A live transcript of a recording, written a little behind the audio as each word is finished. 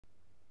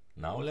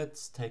Now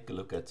let's take a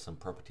look at some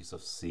properties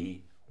of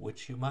C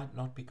which you might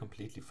not be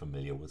completely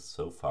familiar with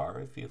so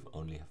far if you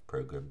only have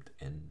programmed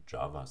in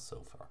Java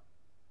so far.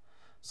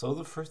 So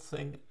the first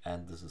thing,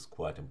 and this is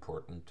quite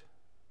important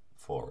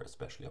for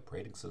especially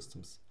operating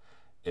systems,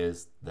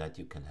 is that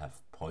you can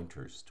have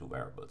pointers to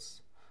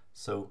variables.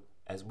 So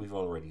as we've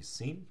already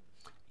seen,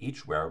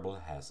 each variable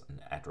has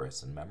an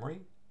address in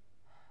memory,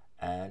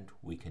 and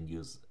we can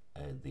use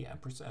the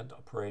ampersand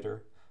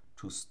operator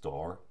to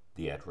store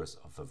the address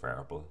of a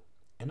variable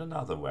in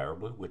another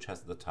variable which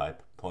has the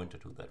type pointer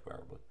to that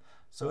variable.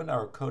 So in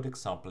our code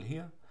example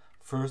here,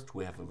 first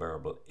we have a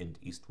variable int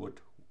Eastwood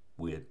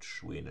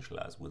which we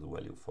initialize with a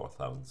value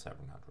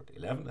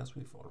 4711 as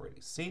we've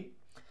already seen.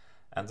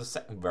 And the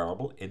second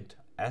variable int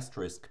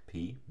asterisk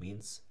p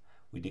means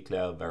we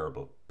declare a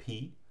variable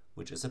p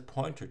which is a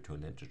pointer to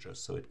an integer,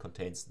 so it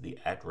contains the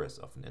address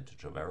of an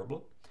integer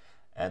variable.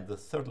 And the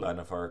third line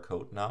of our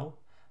code now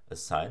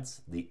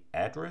assigns the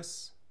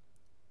address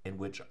in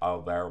which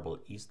our variable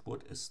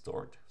Eastwood is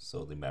stored,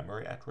 so the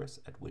memory address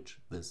at which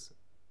this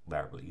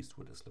variable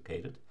Eastwood is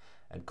located,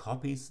 and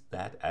copies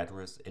that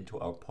address into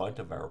our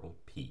pointer variable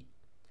p.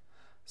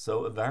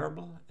 So a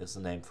variable is a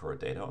name for a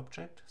data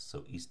object,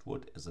 so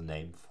Eastwood is a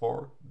name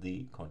for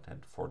the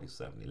content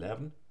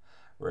 4711,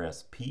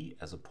 whereas p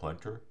as a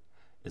pointer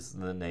is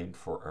the name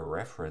for a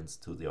reference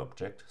to the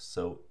object,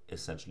 so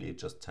essentially it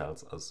just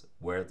tells us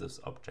where this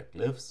object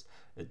lives.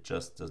 It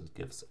just doesn't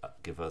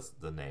give us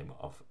the name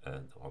of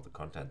or the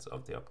contents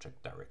of the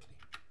object directly.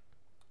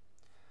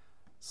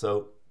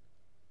 So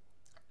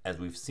as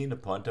we've seen, a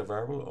pointer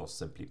variable, or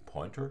simply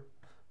pointer,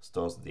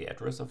 stores the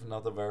address of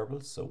another variable,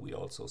 so we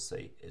also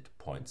say it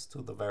points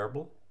to the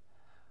variable,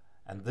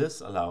 and this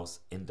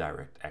allows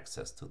indirect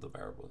access to the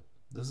variable.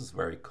 This is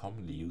very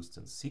commonly used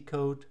in C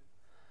code.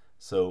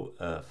 So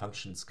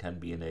functions can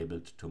be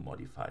enabled to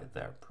modify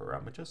their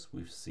parameters.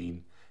 We've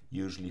seen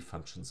usually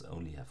functions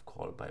only have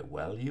call by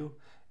value.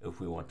 If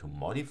we want to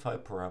modify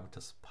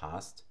parameters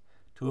passed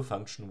to a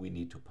function, we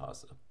need to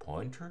pass a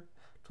pointer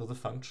to the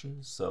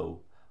function.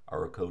 So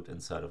our code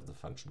inside of the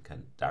function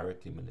can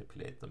directly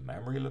manipulate the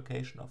memory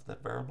location of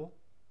that variable.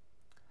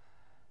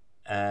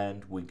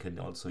 And we can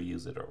also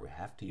use it, or we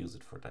have to use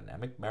it, for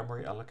dynamic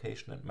memory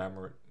allocation and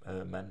memory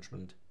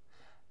management.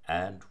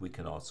 And we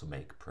can also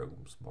make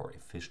programs more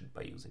efficient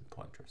by using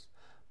pointers.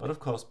 But of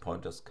course,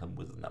 pointers come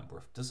with a number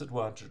of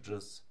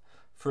disadvantages.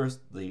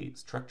 First, the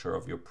structure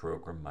of your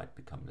program might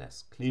become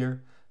less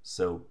clear.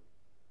 So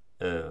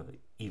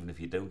even if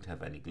you don't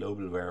have any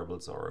global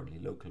variables or only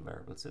local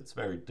variables, it's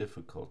very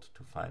difficult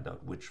to find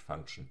out which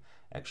function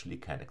actually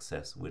can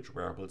access which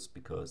variables,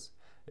 because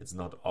it's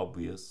not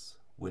obvious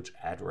which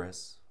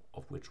address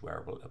of which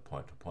variable a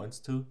pointer points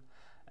to.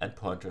 And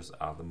pointers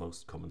are the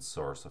most common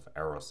source of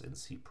errors in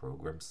C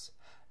programs,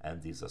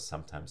 and these are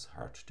sometimes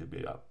hard to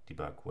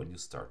debug when you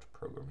start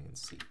programming in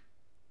C.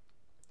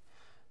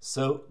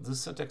 So the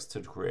syntax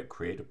to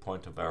create a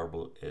pointer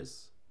variable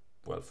is,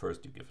 well,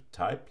 first you give a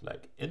type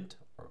like int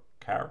or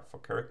char for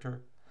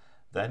character,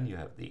 then you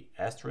have the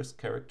asterisk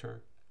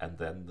character, and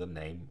then the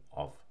name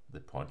of the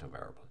pointer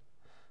variable.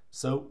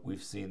 So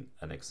we've seen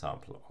an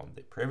example on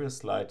the previous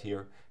slide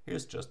here.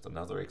 Here's just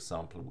another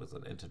example with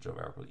an integer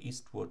variable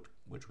Eastwood,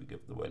 which we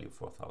give the value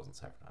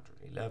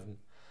 4711,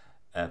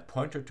 a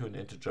pointer to an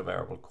integer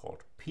variable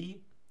called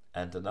p,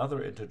 and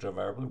another integer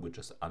variable which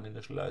is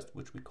uninitialized,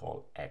 which we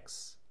call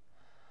x.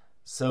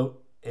 So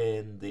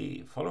in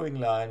the following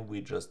line,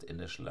 we just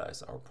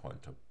initialize our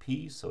pointer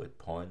p, so it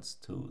points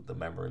to the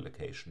memory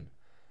location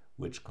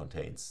which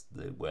contains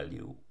the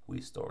value we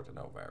stored in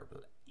our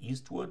variable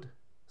Eastwood.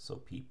 So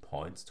p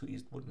points to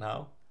Eastwood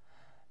now.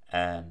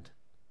 And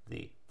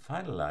the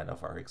final line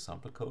of our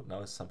example code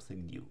now is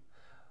something new.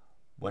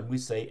 When we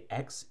say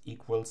x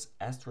equals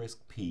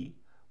asterisk p,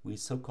 we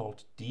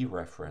so-called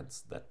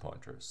dereference that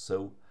pointer.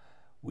 So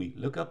we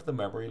look up the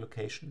memory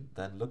location,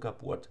 then look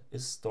up what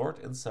is stored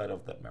inside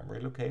of that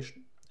memory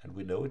location, and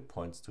we know it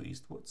points to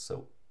Eastwood.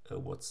 So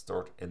what's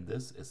stored in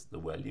this is the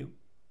value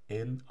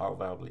in our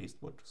variable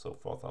Eastwood, so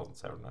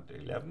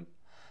 4711.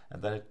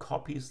 And then it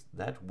copies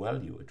that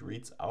value, it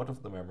reads out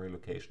of the memory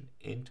location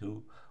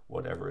into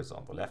whatever is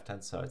on the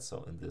left-hand side,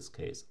 so in this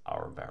case,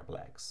 our variable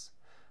x.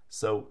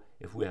 So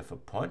if we have a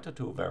pointer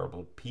to a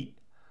variable p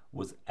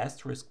with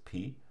asterisk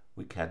p,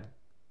 we can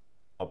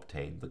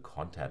obtain the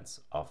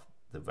contents of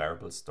the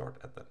variable stored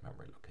at that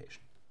memory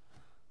location.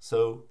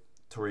 So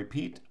to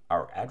repeat,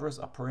 our address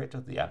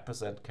operator, the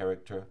ampersand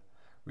character,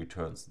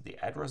 returns the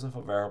address of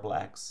a variable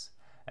x,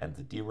 and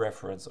the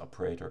dereference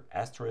operator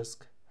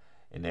asterisk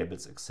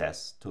enables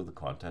access to the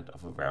content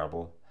of a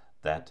variable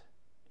that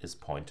is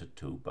pointed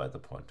to by the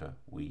pointer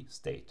we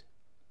state.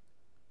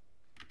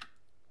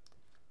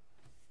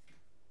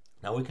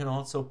 Now we can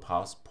also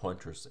pass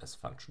pointers as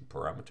function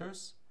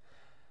parameters.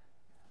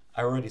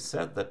 I already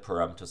said that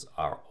parameters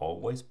are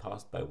always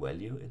passed by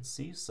value in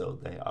C, so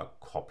they are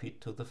copied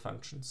to the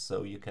function,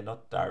 so you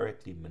cannot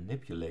directly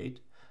manipulate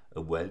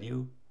a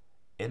value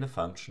in a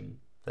function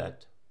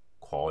that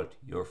called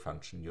your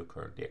function you're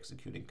currently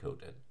executing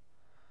code in.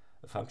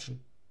 A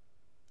function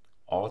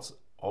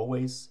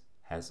always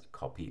has a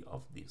copy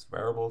of these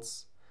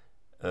variables.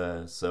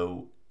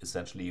 So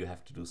essentially you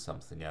have to do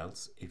something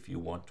else if you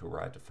want to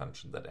write a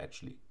function that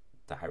actually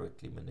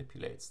directly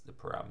manipulates the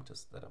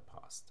parameters that are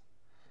passed.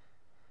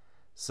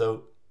 So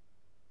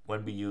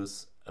when we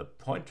use a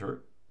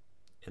pointer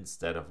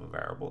instead of a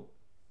variable,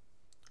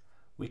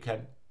 we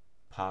can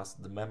pass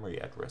the memory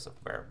address of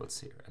variables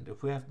here. And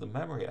if we have the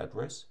memory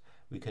address,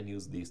 we can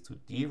use these to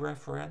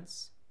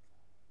dereference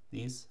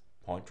these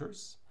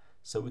pointers.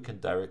 So we can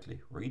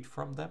directly read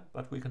from them,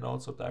 but we can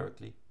also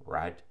directly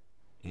write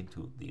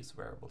into these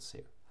variables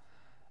here.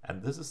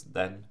 And this is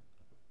then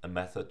a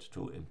method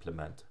to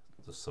implement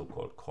the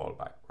so-called call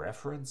by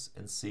reference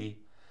in C.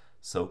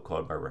 So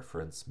call by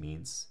reference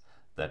means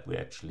that we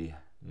actually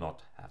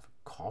not have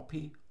a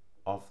copy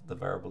of the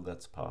variable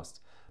that's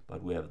passed,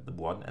 but we have the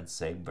one and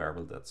same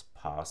variable that's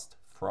passed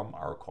from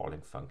our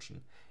calling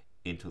function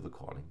into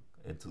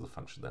the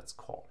function that's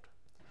called.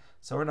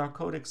 So in our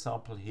code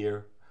example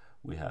here,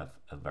 we have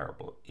a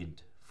variable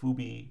int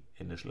foob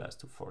initialized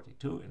to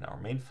 42 in our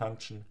main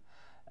function,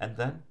 and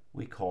then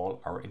we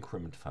call our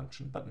increment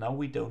function, but now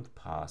we don't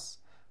pass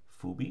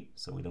foob,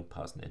 so we don't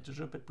pass an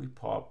integer, but we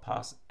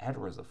pass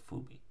address of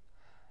foob.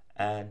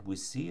 And we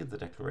see in the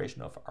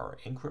declaration of our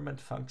increment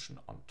function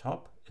on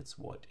top, it's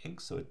void inc,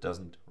 so it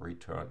doesn't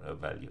return a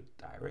value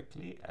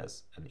directly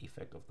as an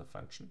effect of the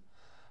function.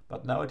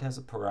 But now it has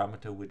a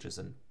parameter which is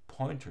a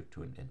pointer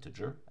to an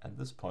integer, and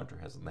this pointer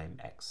has a name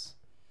x.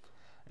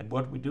 And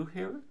what we do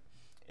here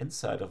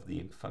inside of the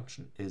inc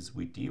function is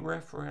we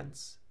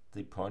dereference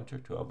the pointer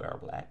to our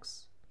variable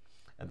x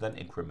and then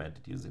increment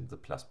it using the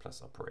plus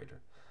plus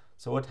operator.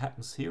 So what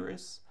happens here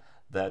is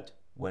that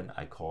when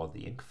I call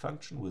the inc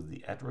function with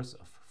the address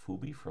of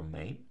foob from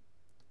main,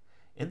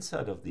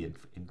 inside of the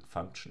inc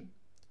function,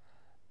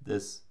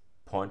 this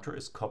pointer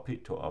is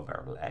copied to our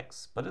variable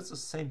x, but it's the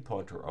same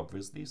pointer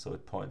obviously, so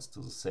it points to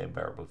the same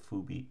variable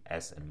foob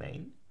as in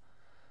main.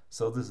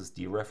 So this is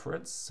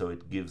dereferenced, so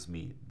it gives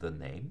me the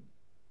name,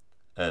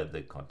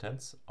 the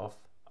contents of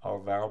our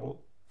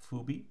variable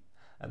foob,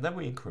 and then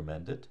we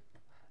increment it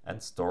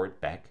and store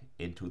it back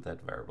into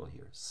that variable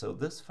here. So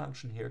this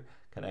function here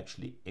can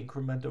actually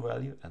increment a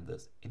value, and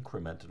this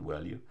incremented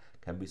value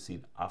can be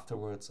seen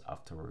afterwards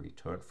after we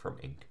return from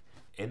inc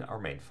in our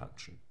main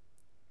function.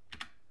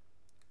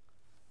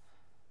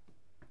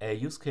 A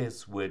use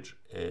case which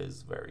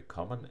is very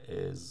common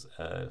is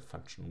a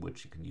function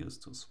which you can use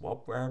to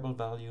swap variable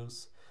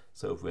values.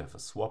 So if we have a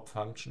swap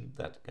function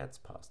that gets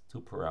passed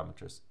two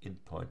parameters,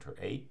 int pointer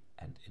a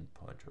and int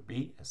pointer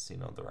b, as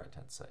seen on the right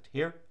hand side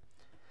here,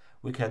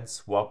 we can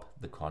swap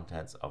the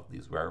contents of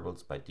these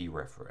variables by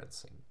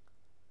dereferencing.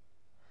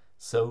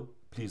 So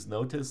please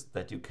notice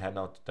that you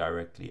cannot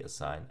directly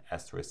assign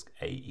asterisk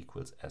a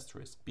equals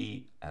asterisk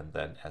b and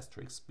then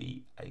asterisk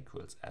b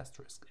equals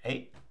asterisk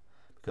a,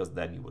 because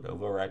then you would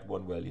overwrite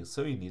one value.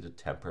 So you need a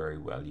temporary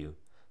value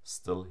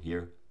still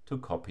here to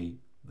copy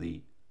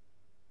the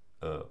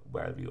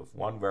value of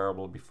one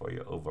variable before you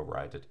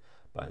overwrite it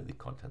by the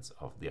contents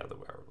of the other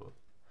variable.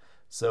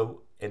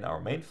 So in our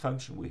main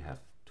function we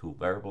have two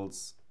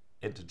variables,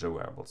 integer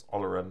variables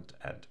Olorant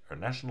and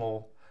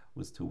national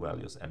with two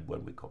values, and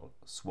when we call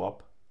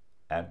swap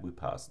and we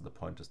pass the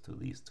pointers to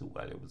these two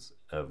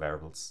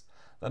variables,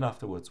 then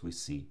afterwards we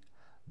see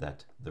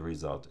that the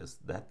result is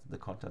that the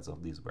contents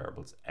of these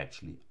variables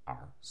actually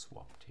are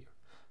swapped here.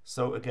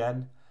 So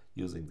again,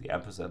 using the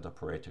ampersand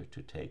operator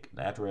to take an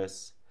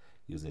address,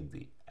 using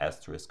the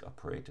asterisk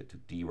operator to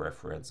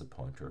dereference a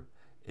pointer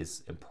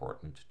is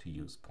important to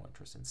use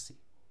pointers in C.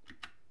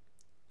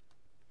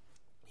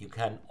 You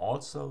can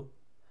also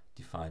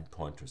define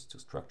pointers to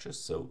structures,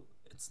 so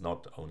it's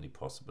not only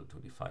possible to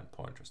define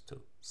pointers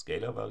to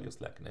scalar values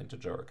like an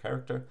integer or a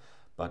character,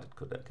 but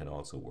it can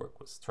also work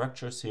with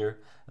structures here.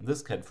 And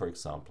this can, for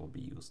example,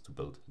 be used to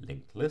build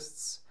linked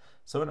lists.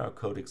 So in our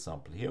code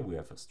example here, we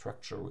have a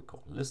structure we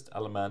call list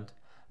element,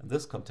 and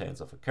this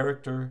contains of a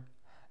character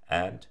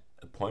and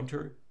a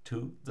pointer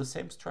to the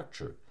same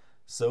structure.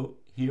 So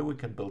here we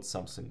can build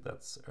something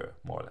that's a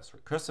more or less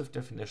recursive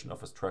definition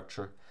of a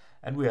structure,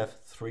 and we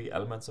have three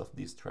elements of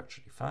this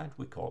structure defined.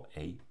 We call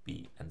A,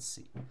 B, and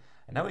C.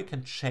 And now we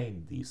can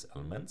chain these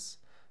elements,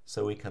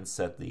 so we can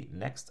set the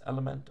next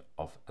element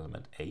of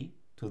element A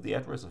to the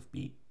address of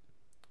B,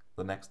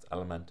 the next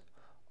element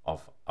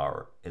of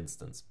our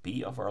instance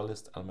B of our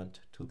list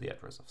element to the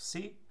address of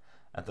C,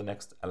 and the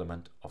next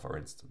element of our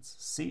instance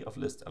C of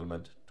list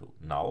element to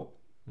null.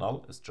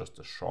 Null is just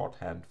a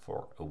shorthand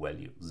for a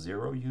value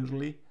 0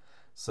 usually,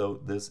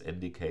 so this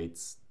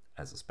indicates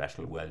as a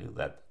special value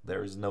that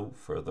there is no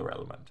further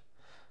element.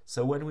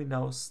 So when we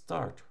now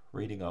start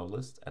reading our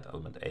list at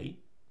element A,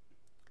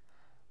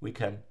 we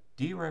can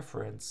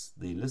dereference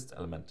the list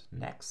element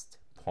next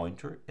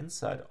pointer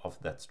inside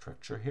of that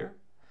structure here,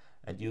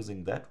 and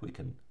using that we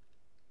can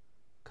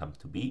come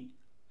to B,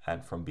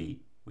 and from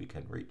B we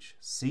can reach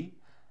C,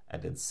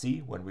 and in C,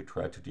 when we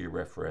try to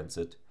dereference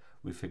it,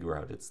 we figure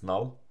out it's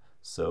null.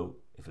 So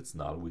if it's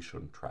null, we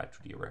shouldn't try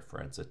to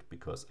dereference it,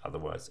 because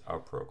otherwise our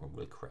program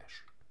will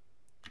crash.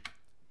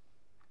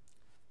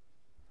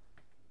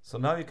 So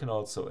now you can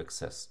also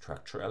access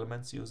structure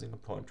elements using a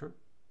pointer.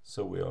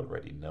 So we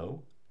already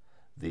know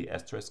the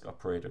asterisk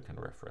operator can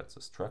reference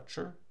a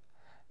structure,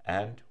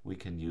 and we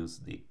can use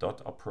the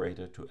dot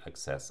operator to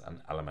access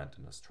an element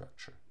in a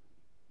structure.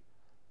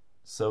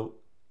 So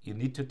you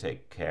need to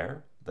take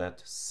care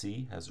that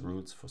C has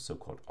rules for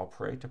so-called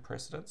operator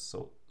precedence.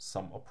 So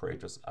some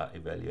operators are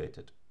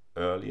evaluated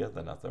earlier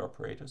than other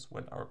operators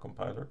when our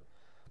compiler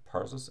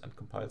parses and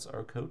compiles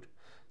our code.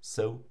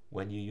 So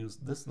when you use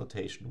this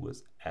notation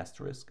with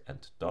asterisk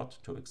and dot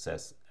to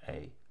access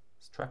a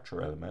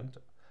structure element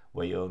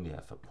where you only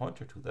have a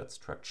pointer to that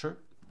structure,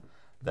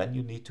 then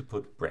you need to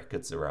put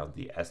brackets around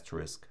the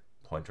asterisk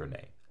pointer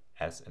name,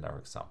 as in our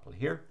example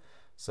here.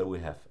 So we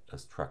have a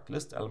struct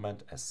list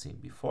element as seen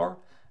before,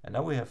 and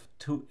now we have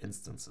two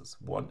instances.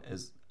 One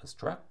is a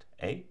struct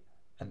A,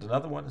 and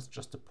another one is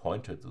just a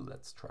pointer to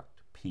that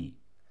struct P.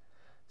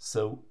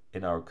 So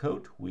in our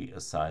code, we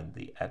assign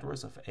the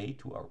address of A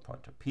to our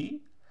pointer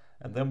P,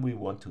 and then we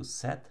want to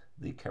set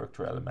the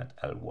character element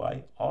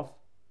ly of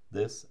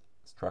this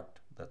struct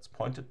that's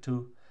pointed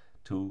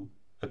to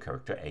a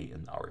character A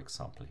in our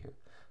example here.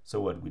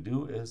 So what we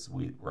do is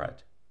we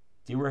write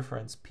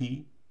dereference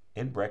P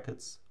in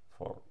brackets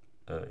for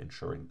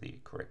ensuring the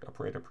correct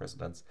operator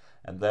precedence,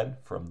 and then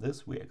from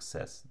this we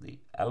access the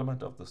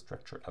element of the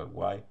structure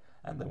ly,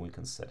 and then we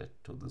can set it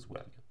to this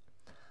value.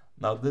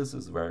 Now this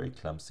is very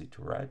clumsy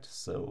to write,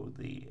 so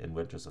the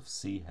inventors of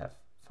C have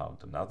found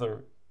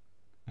another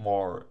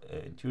more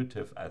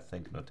intuitive, I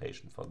think,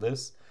 notation for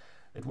this.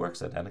 It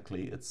works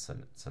identically, it's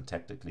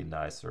syntactically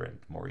nicer and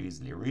more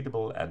easily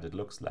readable, and it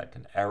looks like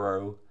an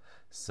arrow.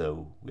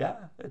 So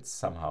yeah, it's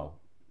somehow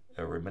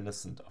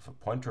reminiscent of a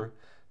pointer.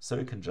 So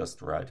you can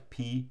just write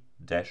P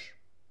dash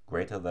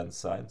greater than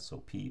sign, so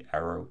P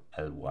arrow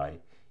ly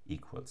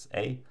equals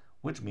A,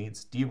 which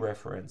means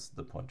dereference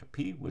the pointer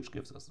P, which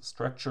gives us a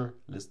structure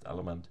list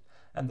element,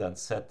 and then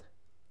set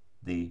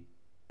the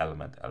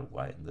element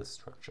ly in this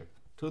structure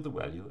to the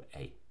value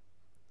A.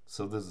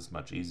 So this is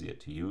much easier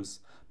to use,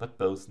 but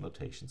both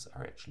notations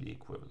are actually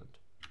equivalent.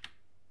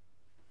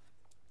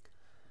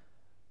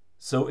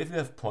 So if you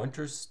have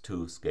pointers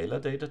to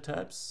scalar data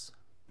types,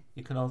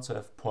 you can also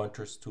have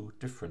pointers to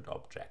different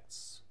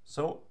objects.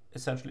 So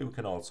essentially we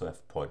can also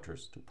have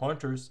pointers to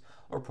pointers,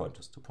 or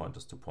pointers to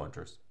pointers to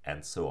pointers,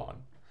 and so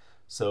on.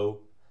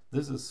 So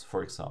this is,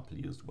 for example,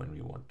 used when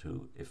we want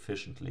to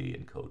efficiently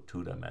encode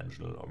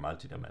two-dimensional or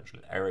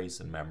multi-dimensional arrays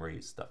in memory,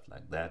 stuff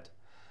like that.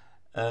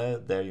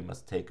 There you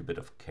must take a bit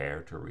of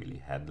care to really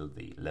handle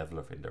the level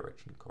of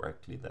indirection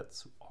correctly.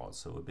 That's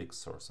also a big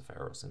source of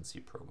errors in C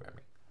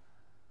programming.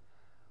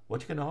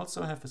 What you can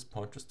also have is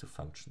pointers to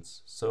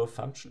functions. So a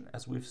function,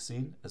 as we've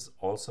seen, is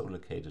also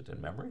located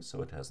in memory,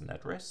 so it has an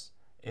address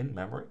in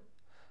memory,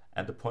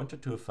 and a pointer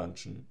to a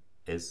function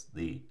is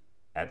the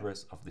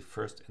address of the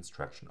first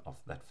instruction of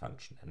that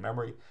function in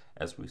memory,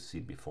 as we've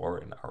seen before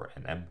in our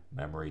NM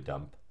memory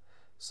dump.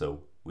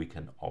 So we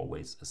can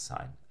always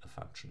assign a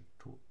function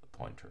to a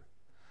pointer.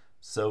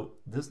 So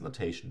this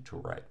notation to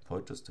write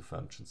pointers to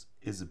functions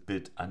is a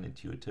bit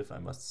unintuitive, I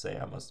must say.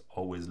 I must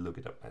always look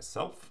it up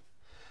myself.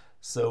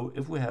 So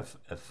if we have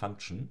a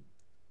function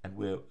and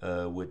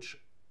which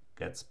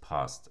gets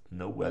passed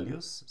no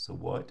values, so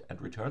void,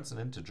 and returns an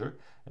integer,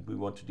 and we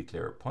want to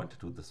declare a pointer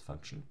to this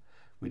function,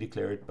 we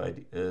declare it by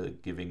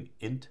giving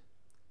int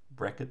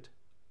bracket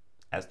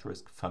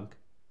asterisk func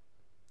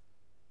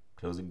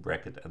closing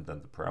bracket and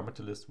then the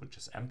parameter list, which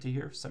is empty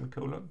here,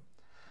 semicolon.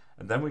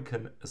 And then we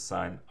can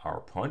assign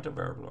our pointer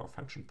variable, our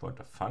function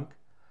pointer func,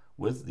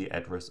 with the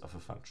address of a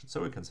function.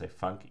 So we can say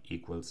func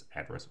equals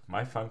address of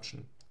my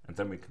function, and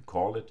then we can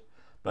call it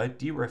by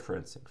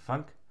dereferencing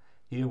func.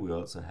 Here we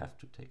also have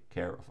to take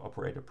care of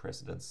operator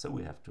precedence, so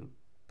we have to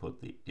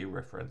put the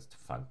dereferenced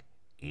func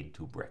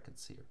into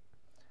brackets here.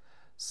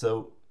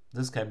 So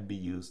this can be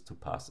used to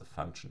pass a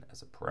function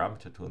as a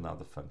parameter to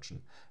another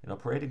function. In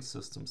operating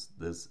systems,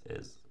 this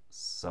is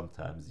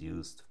sometimes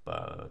used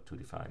to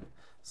define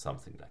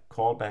something like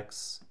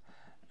callbacks.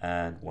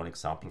 And one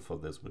example for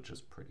this, which is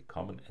pretty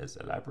common, is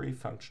a library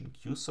function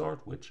qsort,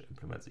 which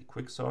implements a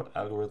quicksort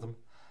algorithm.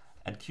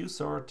 And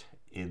qsort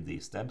in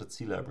the standard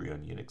C library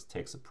on Unix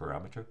takes a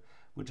parameter,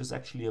 which is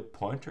actually a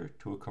pointer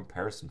to a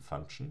comparison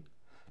function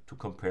to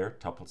compare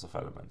tuples of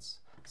elements.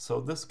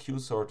 So this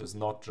qsort is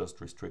not just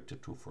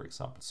restricted to, for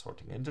example,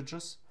 sorting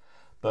integers,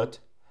 but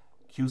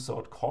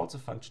qsort calls a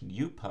function,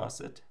 you pass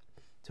it,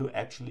 to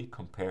actually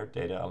compare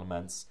data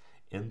elements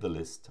in the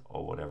list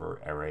or whatever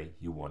array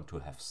you want to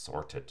have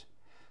sorted.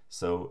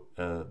 So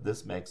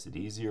this makes it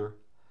easier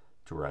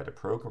to write a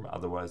program.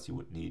 Otherwise you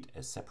would need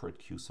a separate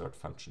qsort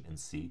function in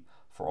C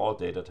for all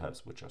data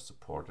types which are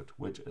supported,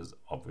 which is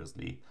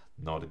obviously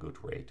not a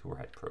good way to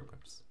write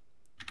programs.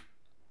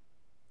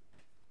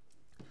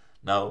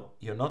 Now,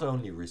 you're not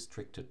only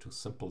restricted to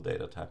simple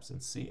data types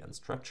in C and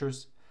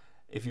structures.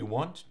 If you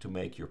want to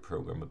make your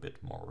program a bit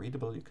more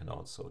readable, you can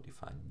also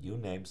define new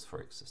names for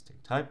existing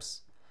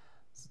types.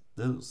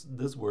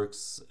 This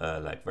works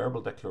like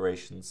variable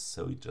declarations,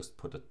 so you just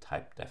put a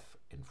typedef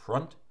in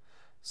front.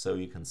 So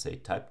you can say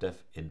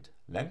typedef int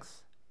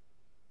length.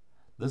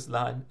 This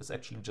line is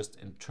actually just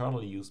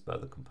internally used by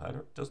the compiler.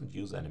 It doesn't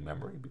use any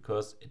memory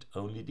because it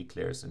only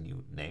declares a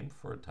new name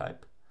for a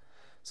type.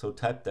 So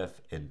typedef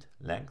int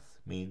length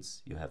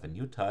means you have a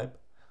new type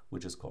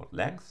which is called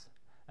length,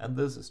 and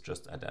this is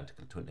just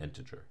identical to an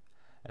integer.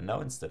 And now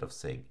instead of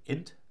saying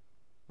int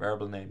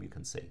variable name, you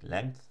can say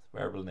length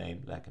variable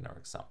name, like in our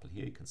example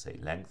here. You can say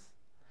length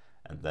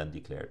and then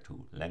declare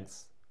two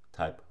length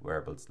type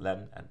variables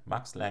len and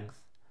max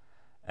length,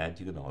 and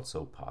you can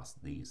also pass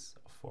these,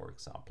 for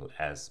example,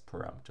 as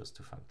parameters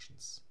to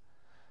functions.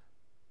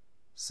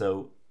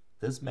 So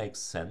this makes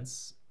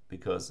sense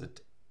because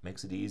it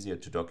makes it easier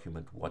to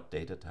document what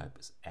data type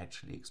is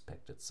actually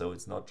expected. So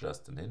it's not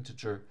just an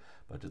integer,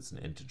 but it's an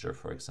integer,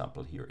 for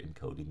example, here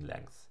encoding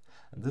length.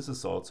 And this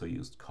is also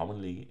used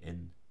commonly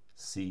in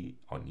C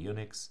on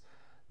Unix.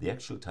 The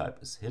actual type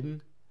is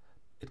hidden.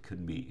 It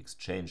can be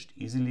exchanged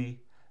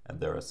easily, and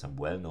there are some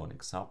well-known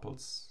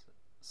examples.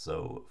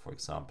 So, for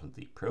example,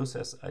 the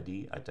process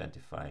ID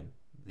identifying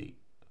the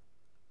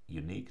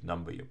unique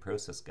number your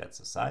process gets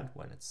assigned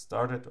when it's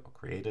started or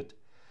created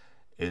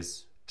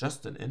is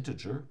just an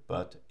integer,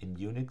 but in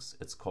Unix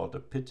it's called a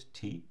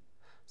PID-T.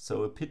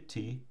 So a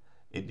PID-T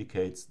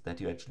indicates that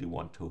you actually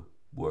want to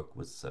work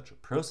with such a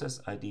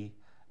process ID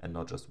and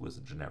not just with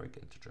a generic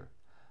integer.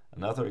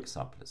 Another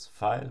example is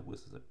file,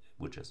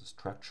 which is a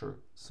structure.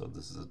 So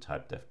this is a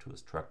typedef to a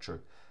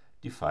structure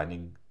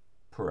defining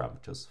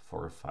parameters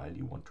for a file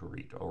you want to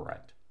read or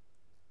write.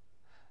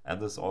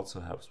 And this also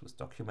helps with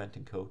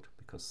documenting code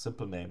because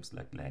simple names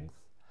like length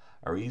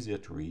are easier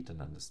to read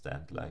and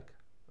understand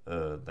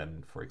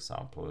than, for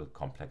example,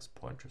 complex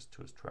pointers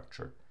to a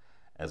structure,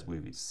 as we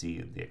will see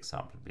in the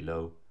example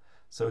below.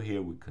 So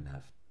here we can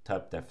have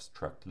typedef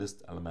struct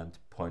list element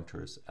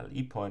pointers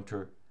le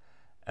pointer,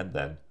 and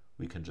then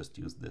we can just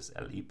use this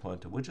le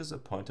pointer, which is a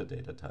pointer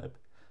data type,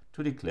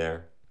 to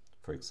declare,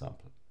 for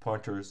example,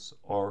 pointers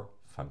or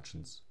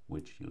functions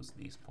which use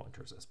these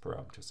pointers as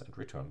parameters and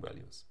return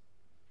values.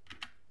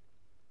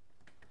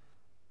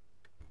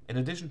 In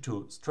addition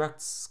to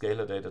structs,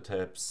 scalar data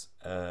types,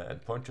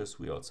 and pointers,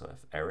 we also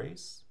have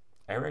arrays.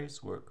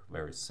 Arrays work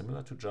very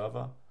similar to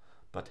Java,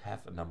 but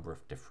have a number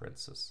of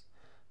differences.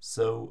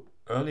 So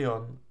early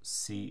on,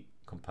 C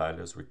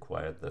compilers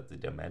required that the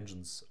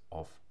dimensions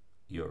of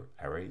your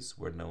arrays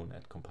were known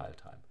at compile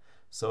time.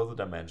 So the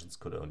dimensions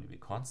could only be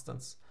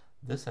constants.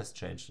 This has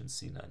changed in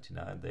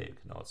C99. There you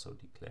can also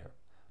declare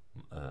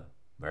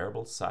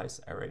variable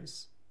size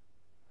arrays.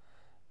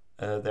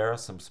 There are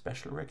some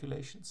special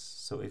regulations.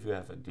 So if you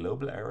have a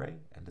global array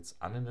and it's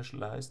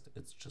uninitialized,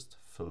 it's just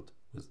filled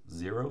with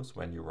zeros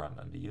when you run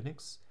under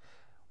Unix.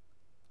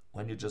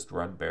 When you just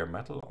run bare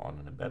metal on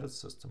an embedded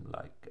system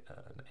like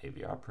an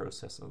AVR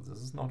processor, this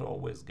is not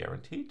always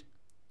guaranteed.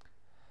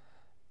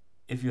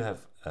 If you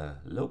have a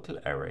local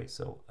array,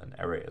 so an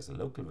array as a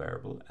local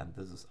variable, and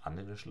this is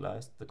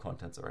uninitialized, the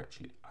contents are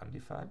actually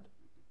undefined.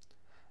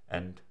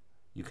 And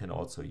you can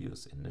also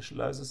use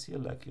initializers here,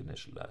 like you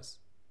initialize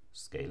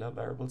scalar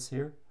variables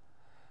here.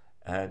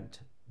 And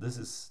this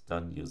is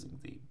done using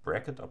the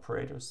bracket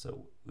operator,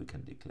 so we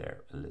can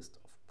declare a list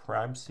of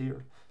primes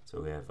here.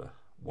 So we have a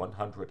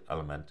 100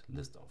 element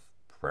list of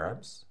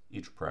primes.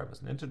 Each prime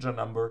is an integer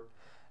number,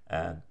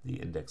 and the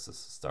indexes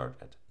start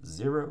at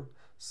 0.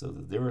 So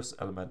the 0th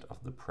element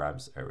of the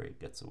primes array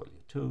gets a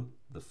value 2,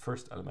 the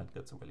first element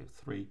gets a value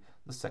 3,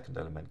 the second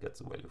element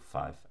gets a value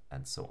 5,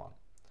 and so on.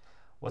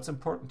 What's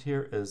important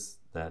here is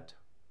that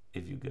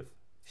if you give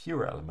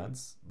fewer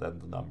elements than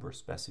the number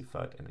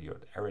specified in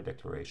your array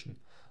declaration,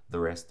 the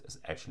rest is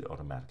actually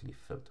automatically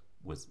filled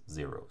with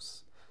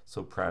zeros.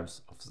 So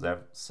primes of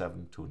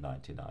 7 to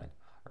 99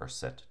 are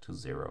set to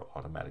 0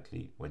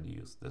 automatically when you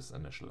use this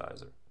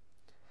initializer.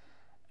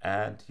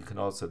 And you can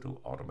also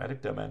do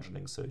automatic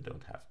dimensioning, so you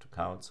don't have to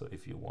count. So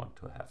if you want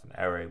to have an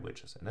array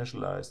which is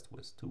initialized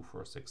with 2,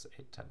 4, 6,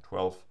 8, 10,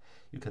 12,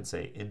 you can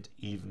say int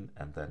even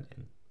and then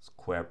in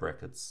square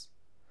brackets,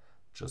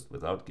 just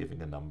without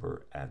giving a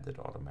number, and it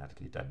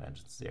automatically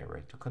dimensions the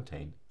array to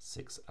contain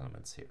 6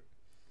 elements here.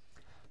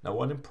 Now,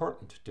 one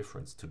important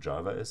difference to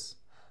Java is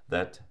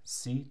that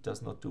C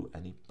does not do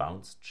any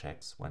bounds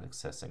checks when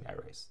accessing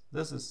arrays.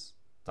 This is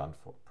done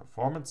for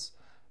performance,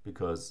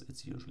 because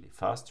it's usually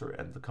faster,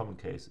 and the common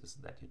case is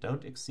that you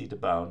don't exceed a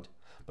bound,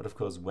 but of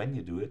course when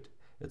you do it,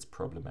 it's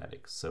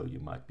problematic. So you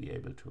might be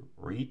able to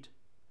read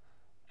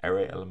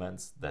array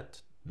elements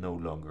that no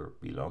longer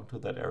belong to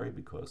that array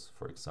because,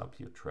 for example,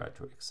 you try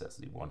to access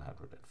the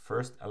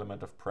 101st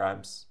element of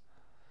primes,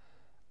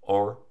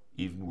 or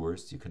even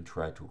worse, you can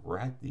try to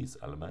write these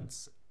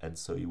elements, and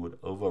so you would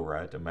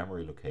overwrite a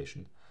memory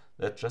location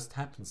that just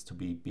happens to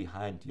be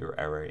behind your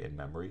array in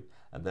memory,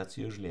 and that's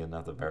usually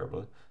another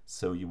variable,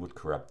 so you would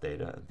corrupt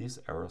data, and these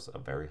errors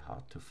are very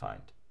hard to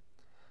find.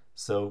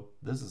 So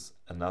this is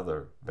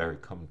another very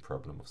common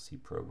problem of C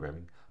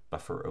programming.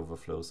 Buffer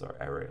overflows or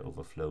array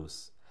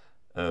overflows,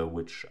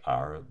 which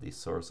are the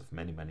source of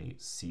many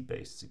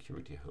C-based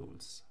security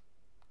holes.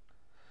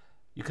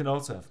 You can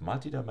also have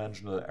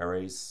multidimensional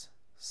arrays,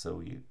 so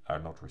you are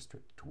not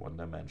restricted to one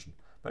dimension,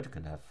 but you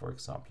can have, for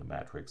example, a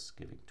matrix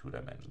giving 2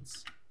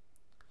 dimensions.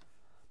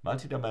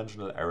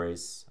 Multidimensional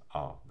arrays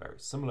are very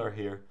similar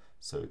here.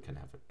 So you can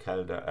have a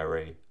calendar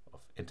array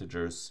of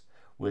integers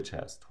which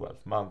has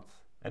 12 months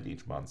and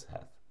each month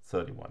has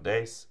 31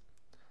 days.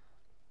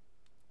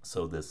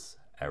 So this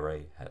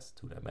array has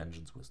 2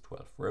 dimensions with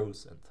 12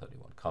 rows and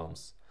 31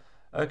 columns.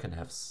 I can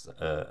have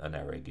an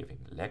array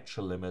giving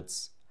lecture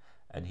limits,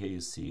 and here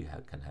you see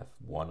I can have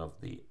one of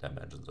the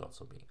dimensions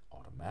also being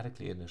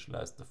automatically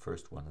initialized, the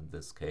first one in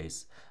this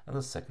case, and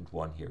the second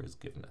one here is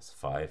given as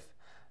 5,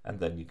 and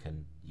then you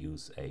can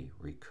use a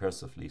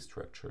recursively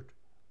structured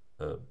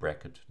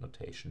bracket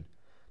notation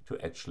to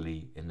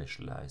actually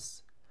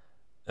initialize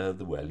the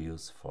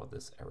values for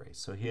this array.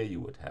 So here you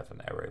would have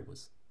an array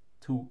with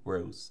 2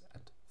 rows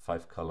and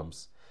 5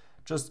 columns,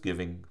 just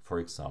giving, for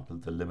example,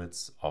 the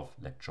limits of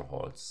lecture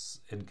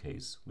halls in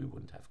case we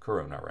wouldn't have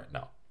Corona right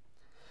now.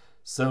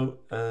 So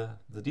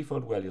the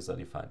default values are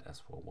defined as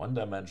for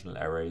one-dimensional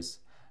arrays,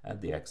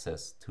 and the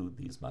access to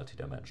these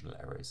multidimensional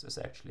arrays is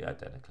actually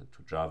identical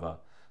to Java.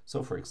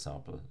 So for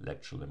example,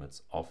 lecture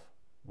limits of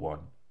 1,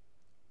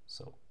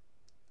 so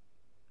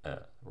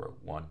row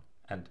 1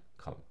 and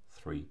column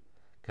 3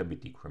 can be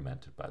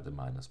decremented by the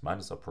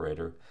minus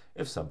operator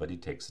if somebody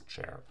takes a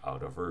chair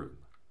out of a room.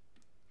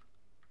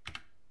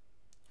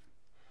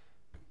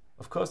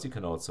 Of course, you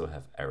can also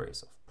have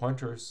arrays of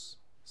pointers.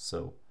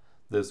 So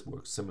this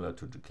works similar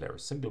to declare a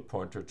single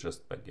pointer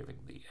just by giving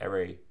the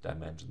array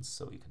dimensions.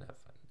 So you can have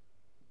a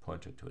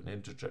pointer to an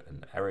integer,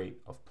 an array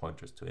of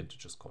pointers to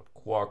integers called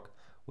quark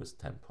with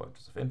 10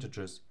 pointers of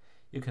integers.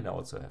 You can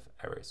also have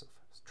arrays of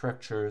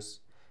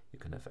structures. You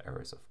can have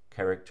arrays of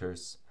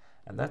characters.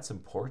 And that's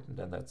important,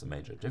 and that's a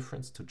major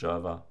difference to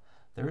Java.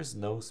 There is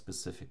no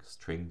specific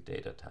string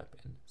data type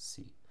in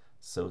C.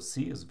 So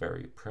C is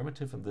very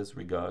primitive in this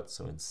regard.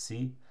 So in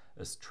C,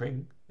 a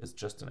string is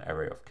just an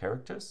array of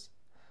characters.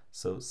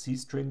 So C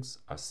strings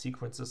are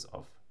sequences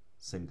of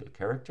single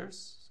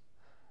characters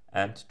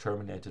and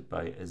terminated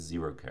by a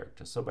 0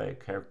 character. So by a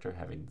character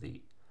having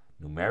the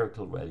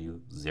numerical value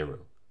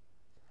 0.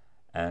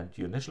 And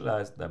you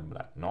initialize them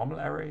like normal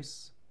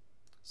arrays.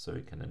 So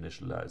you can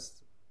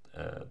initialize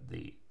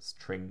the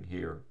string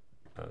here,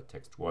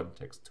 text 1,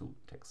 text 2,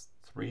 text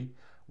 3,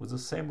 with the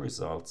same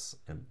results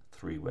in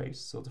 3 ways.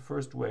 So the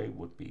first way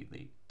would be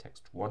the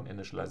text 1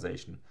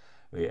 initialization,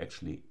 where you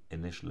actually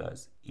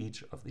initialize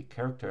each of the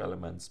character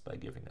elements by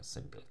giving a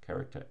single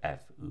character,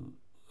 F, U,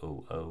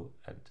 O, O,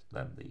 and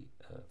then the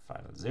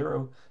final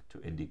 0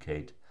 to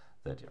indicate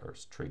that your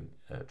string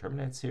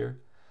terminates here.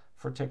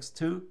 For text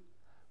 2,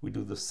 we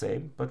do the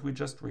same, but we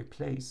just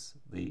replace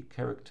the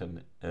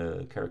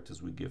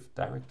characters we give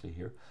directly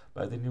here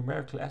by the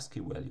numerical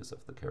ASCII values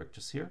of the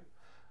characters here,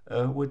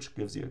 which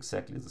gives you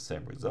exactly the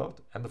same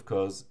result. And of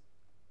course,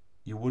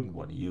 you wouldn't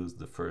want to use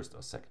the first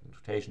or second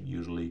notation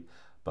usually,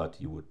 but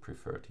you would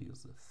prefer to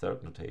use the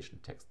third notation,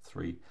 text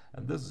 3.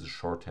 And this is a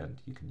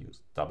shorthand. You can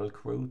use double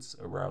quotes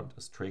around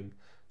a string,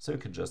 so you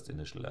can just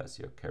initialize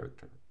your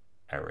character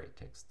array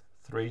text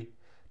 3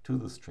 to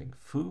the string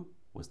foo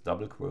with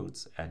double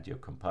quotes, and your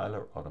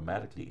compiler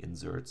automatically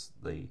inserts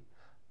the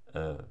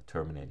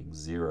terminating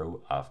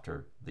 0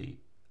 after the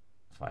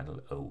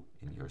final O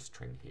in your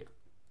string here.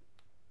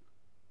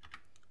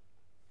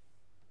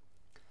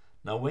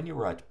 Now when you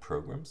write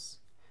programs,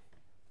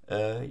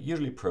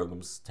 usually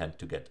programs tend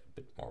to get a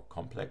bit more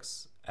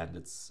complex, and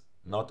it's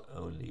not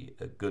only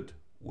a good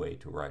way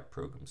to write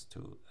programs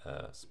to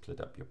split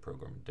up your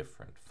program in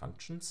different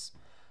functions,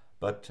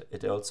 but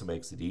it also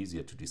makes it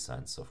easier to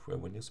design software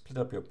when you split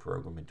up your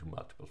program into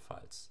multiple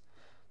files.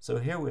 So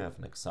here we have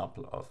an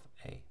example of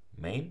a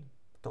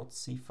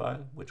main.c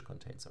file which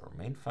contains our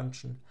main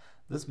function.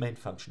 This main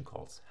function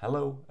calls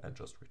hello and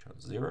just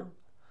returns 0.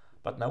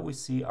 But now we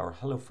see our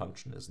hello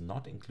function is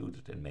not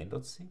included in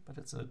main.c, but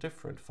it's in a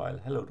different file,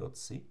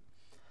 hello.c.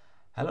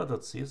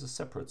 Hello.c is a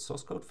separate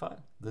source code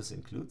file. This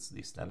includes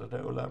the standard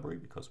IO library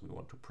because we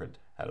want to print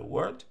hello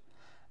world.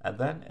 And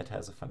then it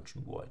has a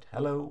function void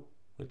hello,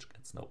 which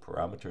gets no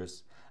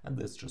parameters, and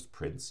this just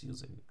prints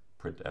using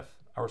printf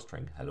our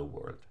string hello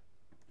world.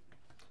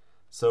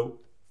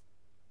 So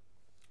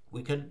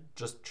we can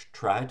just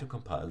try to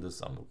compile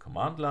this on the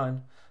command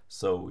line.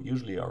 So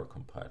usually our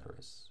compiler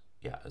is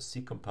a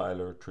C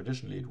compiler.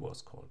 Traditionally it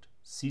was called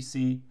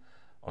CC.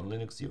 On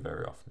Linux you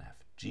very often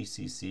have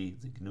GCC,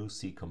 the GNU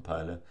C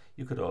compiler.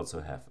 You could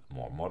also have a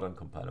more modern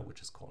compiler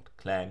which is called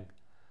Clang.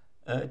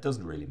 It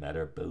doesn't really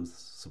matter, both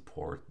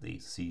support the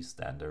C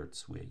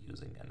standards we're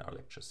using in our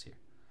lectures here.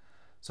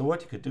 So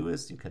what you could do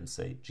is you can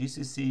say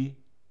gcc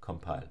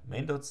compile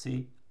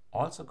main.c,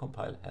 also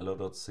compile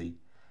hello.c,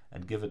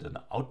 and give it an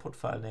output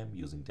file name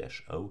using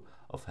 -o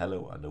of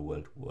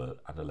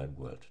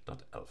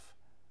hello_world.elf.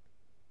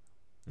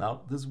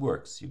 Now this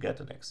works. You get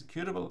an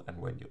executable, and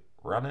when you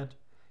run it,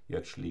 you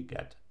actually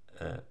get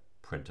a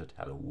printed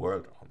hello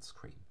world on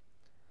screen.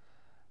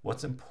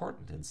 What's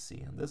important in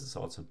C, and this is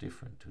also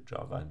different to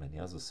Java and many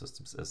other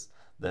systems, is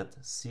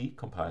that C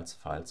compiles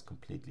files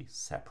completely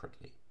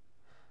separately.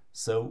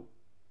 So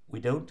we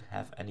don't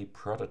have any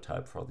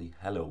prototype for the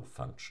hello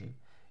function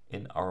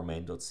in our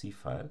main.c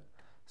file.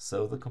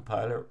 So the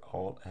compiler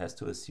has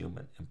to assume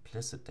an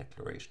implicit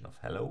declaration of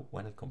hello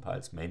when it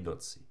compiles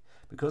main.c,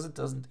 because it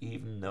doesn't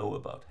even know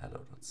about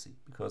hello.c,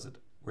 because it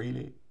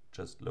really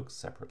just looks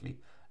separately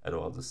at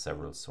all the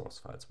several source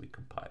files we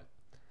compile.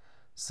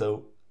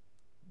 So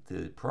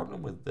the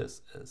problem with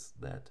this is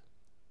that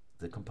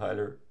the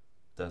compiler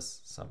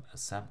does some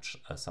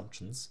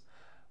assumptions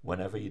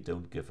whenever you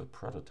don't give a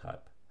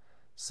prototype.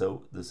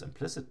 So this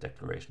implicit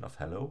declaration of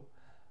hello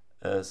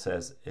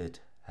says it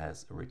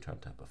has a return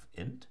type of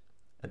int,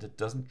 and it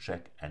doesn't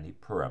check any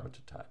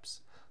parameter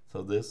types.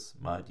 So this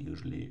might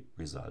usually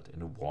result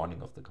in a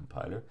warning of the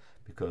compiler,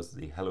 because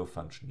the hello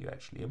function you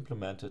actually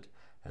implemented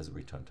has a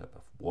return type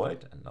of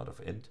void and not of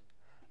int,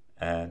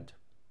 and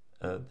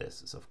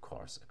this is of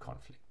course a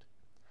conflict.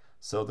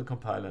 So the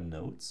compiler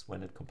notes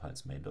when it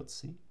compiles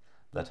main.c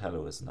that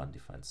hello is an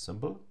undefined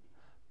symbol,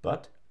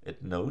 but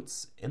it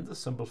notes in the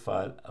symbol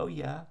file, oh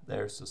yeah,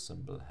 there's a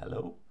symbol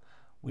hello.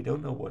 We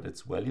don't know what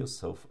its value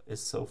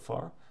is so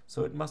far,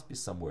 so it must be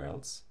somewhere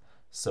else.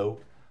 So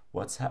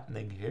what's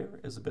happening here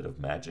is a bit of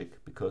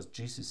magic, because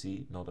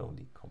GCC not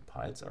only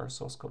compiles our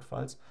source code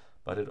files,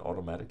 but it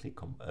automatically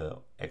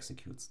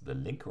executes the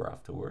linker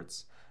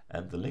afterwards,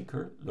 and the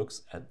linker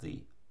looks at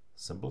the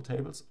symbol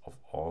tables of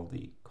all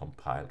the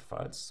compiled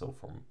files, so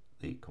from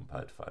the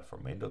compiled file for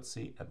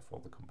main.c and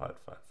for the compiled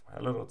file for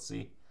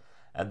hello.c,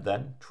 and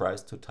then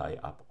tries to tie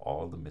up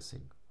all the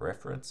missing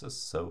references.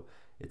 So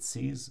it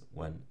sees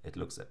when it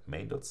looks at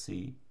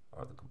main.c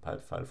or the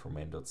compiled file for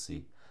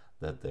main.c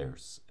that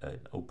there's an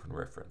open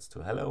reference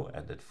to hello,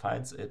 and it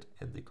finds it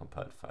in the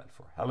compiled file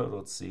for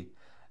hello.c,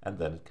 and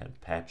then it can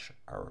patch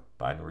our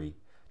binary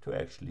to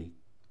actually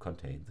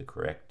contain the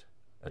correct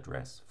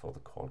address for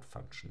the called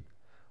function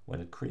when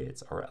it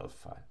creates our elf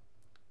file.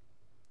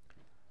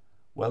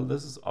 Well,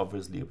 this is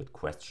obviously a bit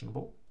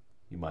questionable.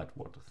 You might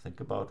want to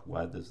think about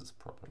why this is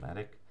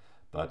problematic,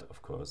 but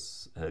of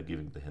course,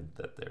 giving the hint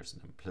that there's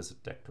an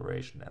implicit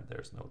declaration and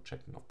there's no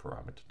checking of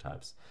parameter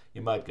types,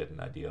 you might get an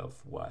idea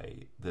of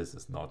why this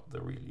is not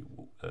the really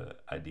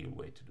ideal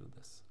way to do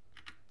this.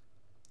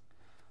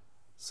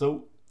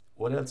 So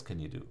what else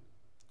can you do?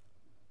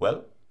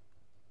 Well,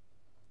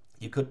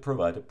 you could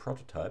provide a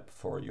prototype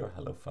for your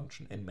hello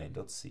function in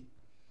main.c.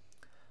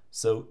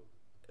 So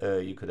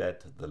you could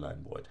add the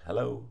line void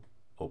hello,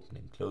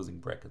 opening closing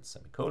brackets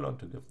semicolon,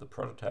 to give the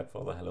prototype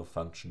for the hello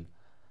function.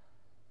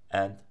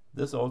 And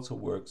this also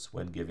works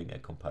when giving a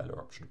compiler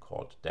option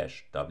called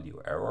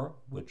 -w error,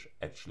 which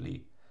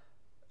actually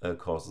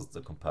causes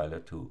the compiler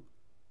to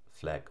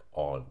flag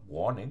all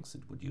warnings.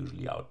 It would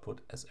usually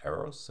output as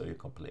errors, so your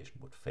compilation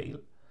would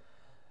fail.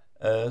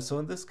 So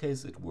in this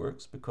case it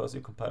works because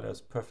your compiler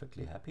is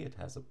perfectly happy. It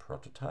has a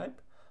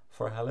prototype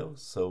for hello,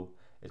 so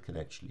it can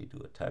actually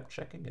do a type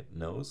checking. It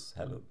knows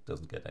hello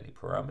doesn't get any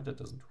parameter,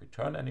 doesn't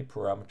return any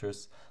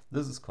parameters.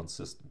 This is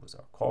consistent with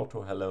our call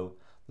to hello.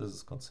 This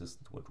is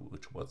consistent with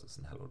which was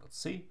in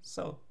hello.c,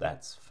 so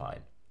that's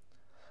fine.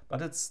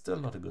 But it's still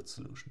not a good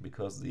solution,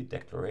 because the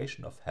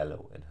declaration of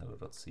hello in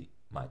hello.c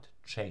might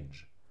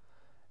change.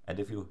 And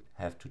if you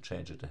have to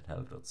change it in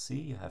hello.c,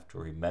 you have to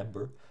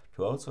remember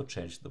to also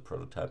change the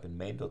prototype in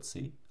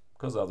main.c,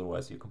 because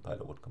otherwise your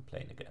compiler would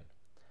complain again.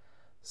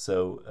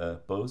 So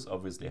both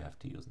obviously have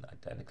to use an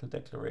identical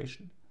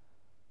declaration.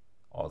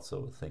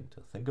 Also a thing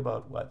to think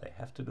about why they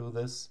have to do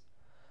this.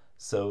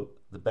 So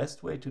the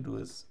best way to do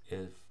is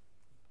if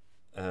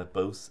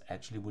both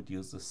actually would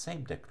use the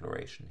same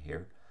declaration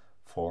here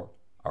for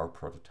our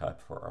prototype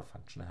for our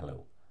function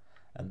hello.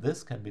 And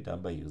this can be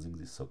done by using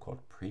the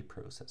so-called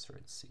preprocessor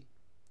in C.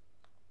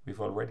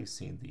 We've already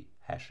seen the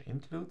hash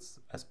includes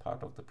as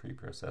part of the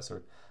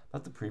preprocessor,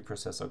 but the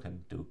preprocessor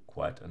can do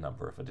quite a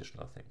number of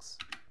additional things.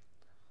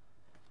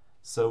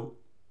 So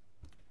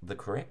the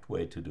correct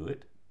way to do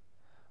it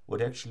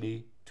would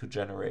actually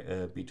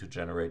be to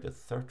generate a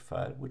third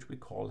file, which we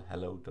call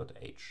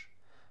hello.h.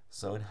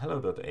 So in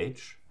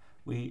hello.h,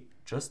 we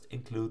just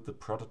include the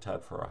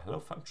prototype for our hello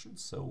function.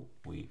 So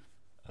we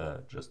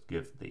just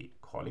give the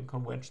calling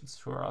conventions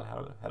to our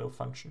hello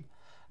function,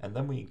 and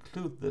then we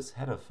include this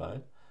header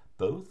file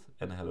both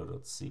in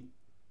hello.c.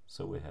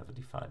 So we have a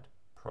defined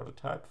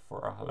prototype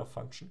for our hello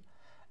function,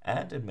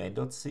 and in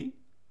main.c.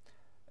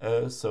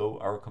 So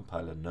our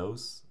compiler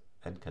knows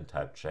and can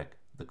type check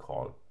the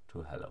call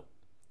to hello.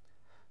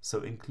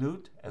 So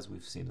include, as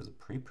we've seen, is a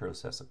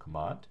preprocessor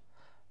command,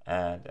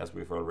 and as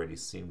we've already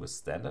seen with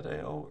standard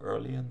I/O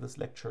early in this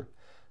lecture,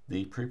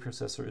 the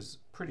preprocessor is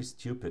pretty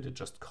stupid. It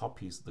just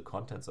copies the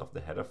contents of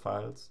the header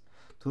files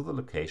to the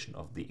location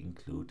of the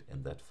include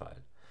in that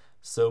file.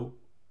 So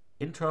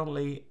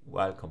internally,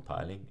 while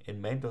compiling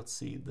in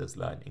main.c, this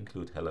line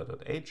include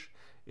hello.h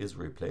is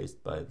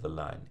replaced by the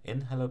line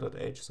in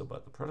hello.h, so by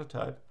the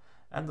prototype,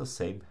 and the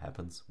same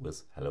happens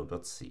with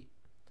hello.c.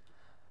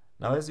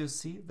 Now, as you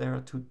see, there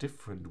are two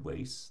different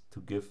ways to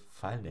give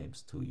file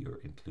names to your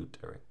include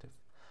directive.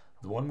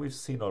 The one we've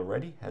seen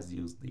already has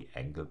used the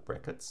angled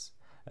brackets,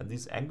 and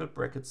these angled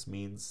brackets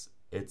means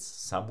it's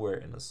somewhere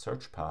in a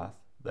search path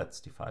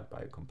that's defined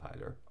by a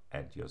compiler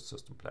and your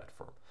system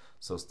platform.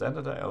 So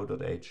standard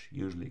io.h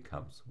usually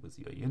comes with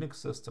your Unix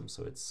system,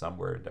 so it's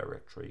somewhere in a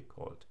directory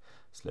called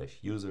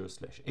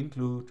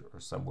 /user/include or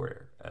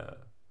somewhere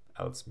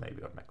else,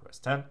 maybe on macOS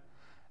 10.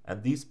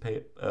 And these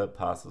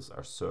passes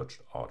are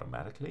searched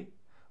automatically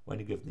when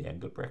you give the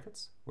angle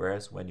brackets,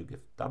 whereas when you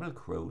give double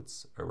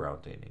quotes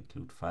around an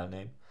include file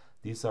name,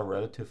 these are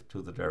relative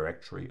to the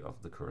directory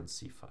of the current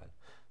C file.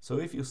 So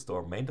if you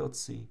store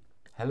main.c,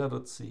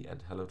 hello.c,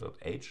 and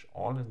hello.h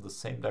all in the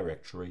same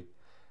directory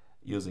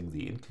using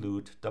the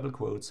include double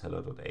quotes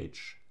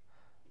hello.h,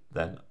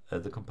 then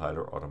the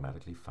compiler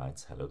automatically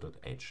finds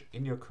hello.h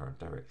in your current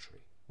directory,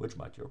 which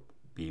might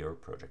be your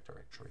project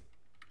directory.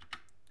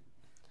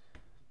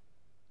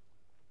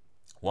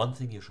 One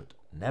thing you should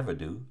never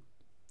do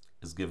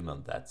is given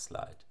on that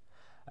slide.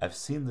 I've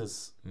seen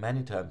this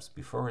many times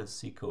before in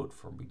C code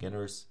for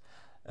beginners.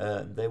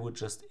 They would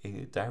just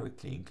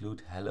directly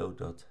include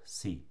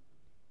hello.c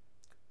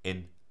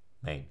in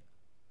main.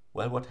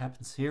 Well, what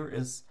happens here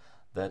is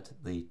that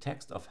the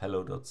text of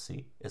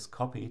hello.c is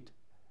copied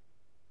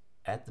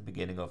at the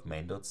beginning of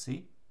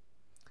main.c,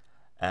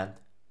 and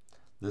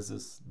this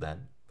is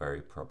then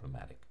very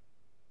problematic.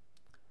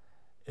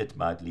 It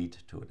might lead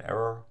to an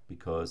error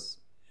because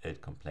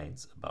it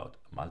complains about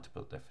a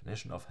multiple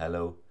definition of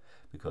hello,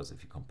 because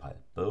if you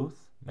compile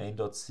both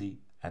main.c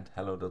and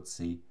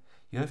hello.c,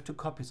 you have two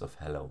copies of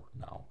hello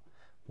now,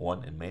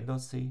 one in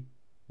main.c,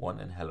 one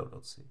in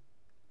hello.c.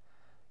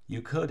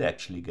 You could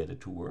actually get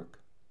it to work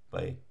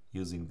by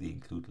using the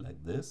include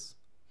like this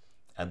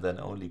and then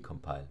only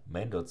compile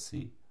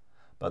main.c,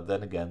 but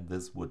then again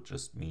this would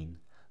just mean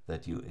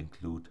that you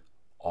include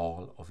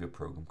all of your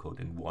program code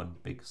in one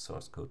big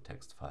source code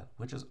text file,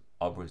 which is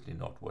obviously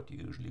not what you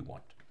usually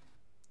want.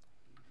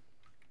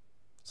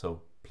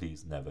 So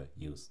please never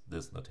use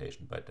this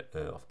notation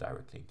of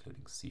directly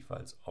including C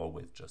files.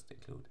 Always just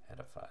include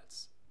header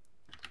files.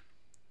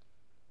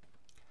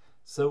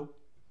 So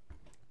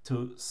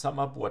to sum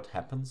up what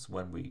happens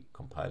when we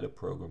compile a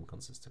program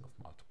consisting of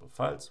multiple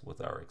files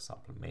with our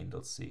example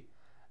main.c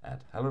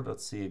and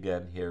hello.c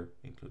again here,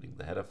 including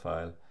the header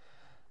file.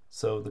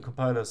 So the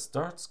compiler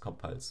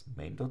compiles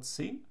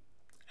main.c,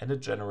 and it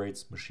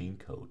generates machine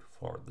code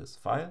for this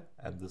file,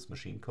 and this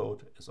machine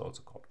code is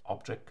also called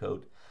object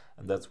code,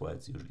 and that's why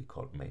it's usually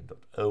called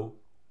main.o,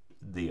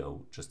 the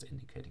O just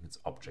indicating its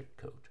object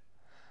code.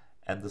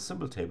 And the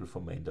symbol table for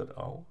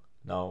main.o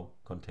now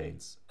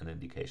contains an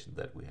indication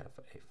that we have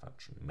a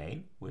function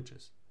main, which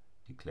is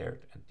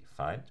declared and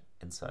defined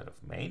inside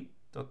of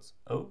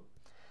main.o,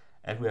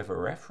 and we have a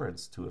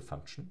reference to a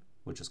function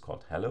which is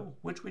called hello,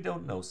 which we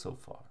don't know so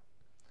far.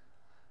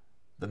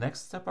 The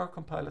next step our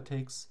compiler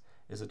takes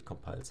is it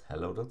compiles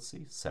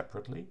hello.c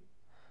separately.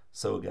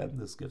 So again,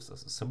 this gives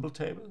us a symbol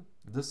table.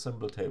 This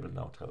symbol table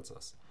now tells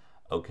us,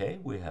 okay,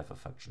 we have a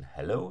function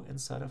hello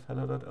inside of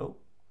hello.o,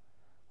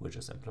 which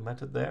is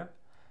implemented there.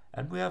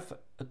 And we have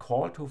a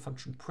call to a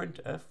function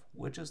printf,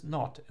 which is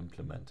not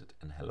implemented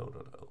in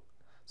hello.o.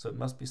 So it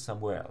must be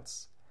somewhere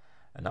else.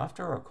 And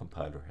after our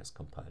compiler has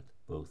compiled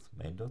both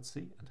main.c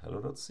and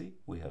hello.c,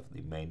 we have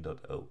the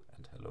main.o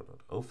and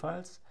hello.o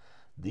files.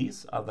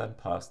 These are then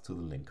passed to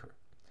the linker.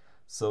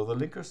 So the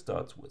linker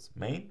starts with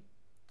main,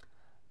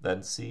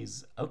 then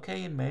sees,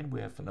 okay, in main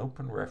we have an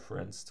open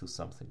reference to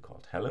something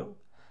called hello,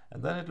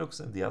 and then it looks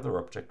in the other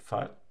object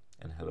file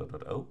in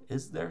hello.o,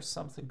 is there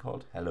something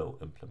called hello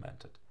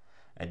implemented?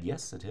 And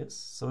yes, it is,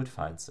 so it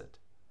finds it.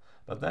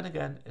 But then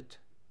again, it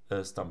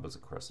stumbles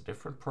across a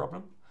different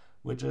problem,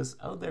 which is,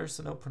 oh, there's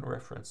an open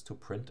reference to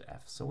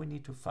printf, so we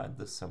need to find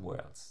this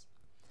somewhere else.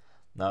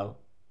 Now,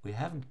 we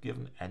haven't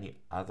given any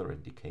other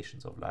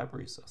indications of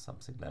libraries or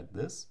something like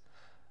this,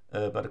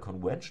 but a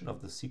convention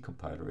of the C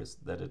compiler is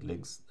that it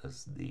links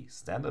the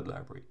standard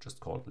library, just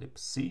called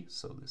libc,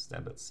 so the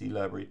standard C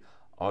library,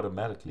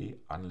 automatically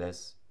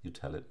unless you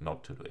tell it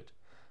not to do it.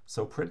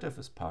 So printf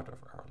is part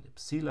of our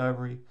libc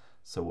library,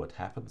 so what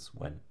happens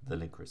when the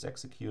linker is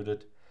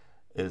executed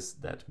is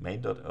that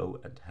main.o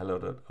and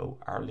hello.o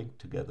are linked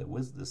together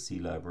with the C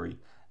library,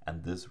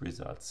 and this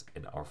results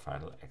in our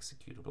final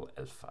executable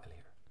elf file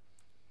here.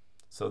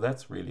 So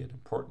that's really an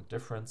important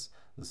difference.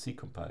 The C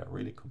compiler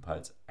really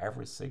compiles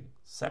everything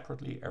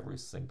separately, every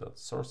single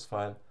source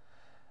file.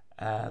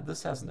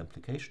 This has an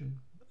implication.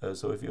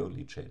 So if you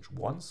only change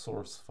one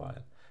source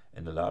file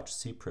in a large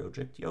C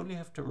project, you only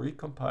have to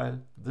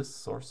recompile this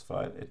source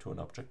file into an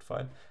object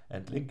file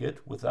and link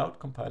it without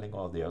compiling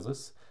all the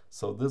others.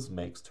 So this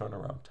makes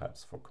turnaround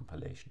times for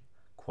compilation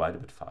quite a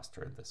bit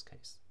faster in this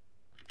case.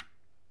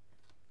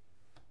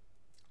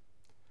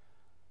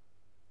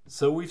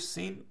 So we've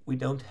seen we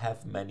don't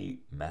have many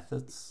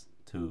methods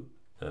to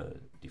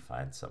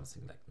define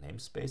something like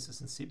namespaces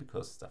in C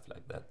because stuff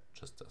like that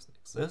just doesn't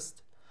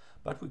exist,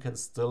 but we can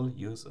still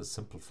use a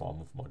simple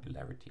form of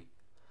modularity.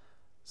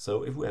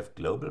 So if we have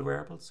global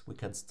variables, we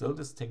can still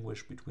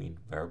distinguish between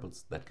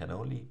variables that can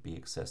only be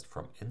accessed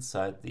from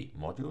inside the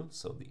module,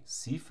 so the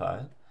C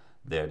file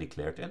they're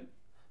declared in,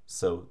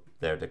 so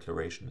their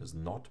declaration is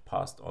not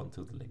passed on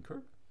to the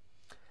linker.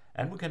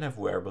 And we can have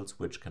variables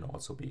which can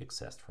also be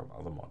accessed from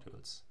other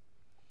modules.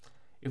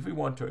 If we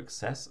want to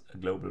access a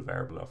global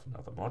variable of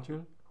another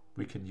module,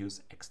 we can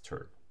use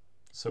extern.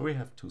 So we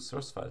have two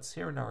source files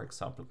here in our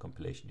example,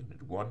 compilation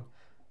unit 1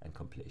 and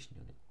compilation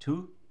unit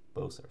 2.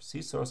 Both are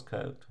C source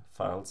code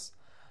files.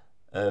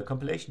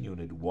 Compilation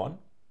unit 1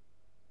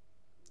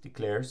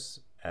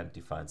 declares and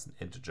defines an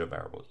integer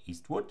variable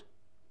Eastwood.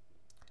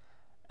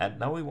 And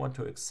now we want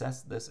to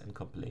access this in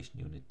compilation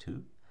unit 2.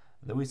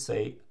 And then we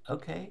say,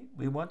 okay,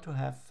 we want to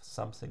have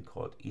something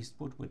called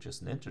Eastwood, which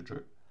is an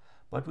integer,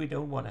 but we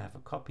don't want to have a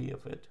copy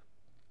of it.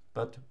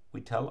 But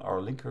we tell our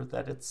linker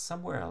that it's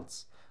somewhere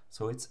else,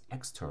 so it's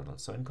external.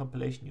 So in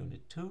compilation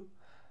unit 2,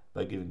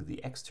 by giving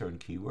the extern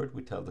keyword,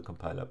 we tell the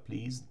compiler,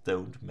 please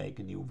don't make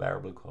a new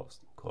variable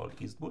called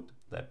Eastwood.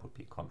 That would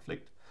be a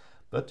conflict.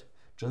 But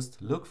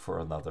just look for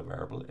another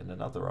variable in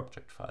another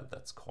object file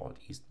that's called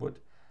Eastwood,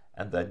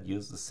 and then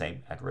use the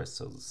same address,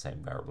 so the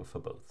same variable for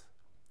both.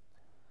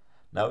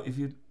 Now, if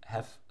you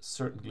have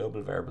certain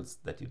global variables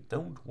that you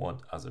don't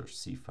want other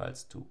C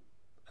files to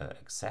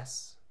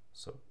access,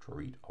 so to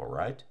read or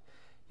write,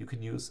 you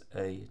can use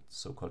a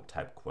so-called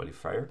type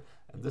qualifier,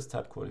 and this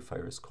type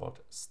qualifier is called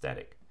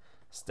static.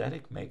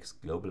 Static makes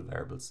global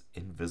variables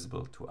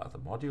invisible to other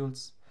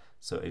modules.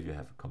 So if you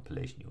have a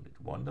compilation unit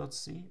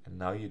 1.c, and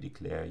now you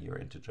declare your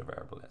integer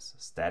variable as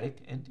static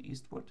int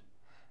Eastwood,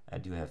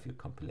 and you have your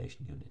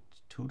compilation unit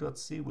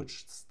 2.c,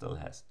 which still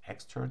has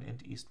extern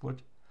int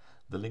Eastwood,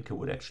 the linker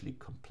would actually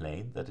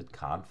complain that it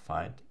can't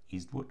find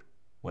Eastwood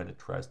when it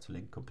tries to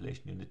link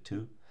compilation unit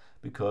 2,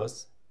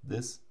 because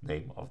this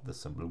name of the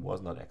symbol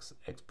was not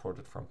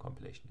exported from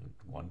compilation unit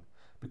 1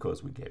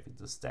 because we gave it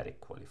the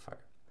static qualifier.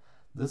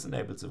 This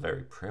enables a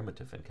very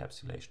primitive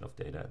encapsulation of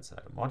data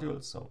inside a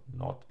module, so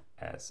not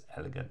as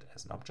elegant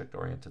as in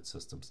object-oriented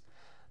systems.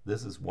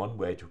 This is one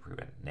way to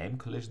prevent name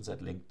collisions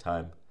at link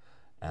time,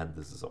 and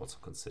this is also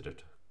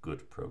considered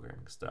good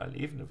programming style,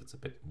 even if it's a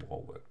bit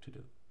more work to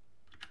do.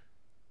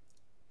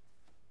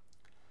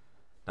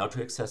 Now,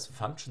 to access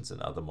functions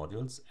in other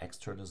modules,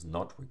 extern is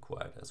not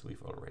required, as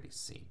we've already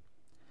seen.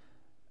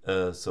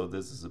 So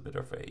this is a bit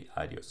of a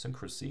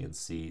idiosyncrasy in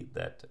C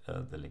that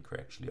the linker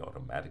actually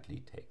automatically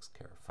takes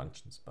care of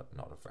functions, but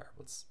not of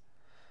variables.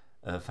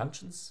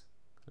 Functions,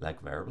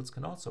 like variables,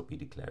 can also be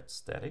declared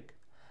static,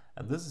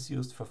 and this is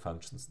used for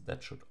functions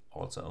that should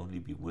also only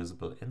be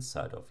visible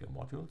inside of your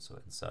module, so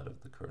inside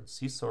of the current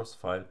C source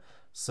file.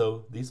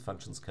 So these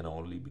functions can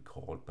only be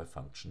called by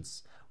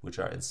functions which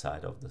are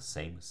inside of the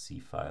same C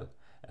file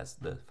as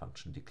the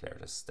function declared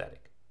as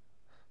static.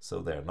 So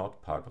they're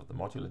not part of the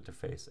module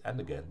interface, and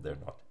again, they're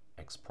not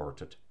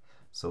exported,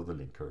 so the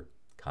linker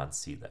can't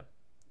see them.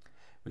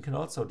 We can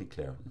also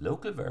declare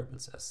local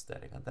variables as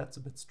static, and that's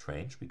a bit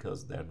strange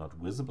because they're not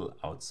visible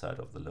outside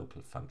of the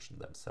local function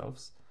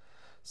themselves.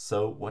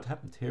 So what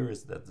happened here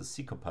is that the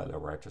C compiler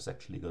writers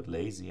actually got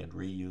lazy and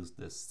reused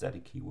this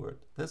static keyword.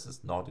 This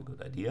is not a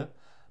good idea,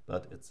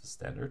 but it's a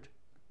standard.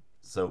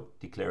 So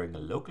declaring a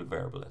local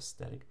variable as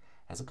static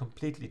has a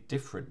completely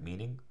different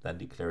meaning than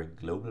declaring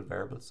global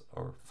variables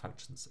or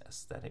functions as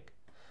static.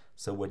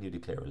 So when you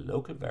declare a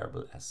local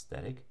variable as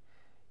static,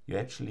 you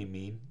actually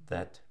mean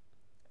that,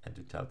 and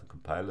to tell the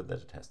compiler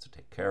that it has to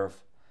take care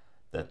of,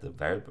 that the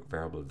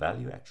variable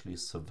value actually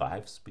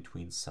survives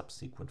between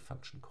subsequent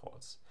function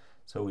calls.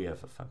 So we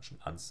have a function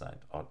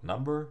unsigned odd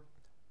number,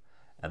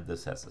 and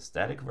this has a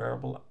static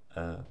variable,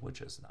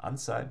 which is an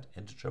unsigned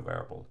integer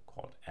variable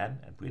called n,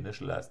 and we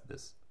initialize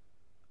this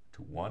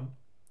to 1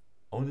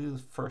 only the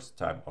first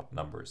time odd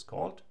number is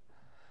called,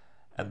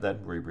 and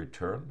then we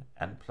return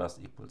n plus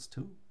equals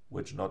 2,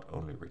 which not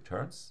only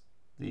returns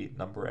the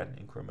number n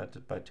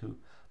incremented by 2,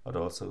 but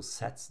also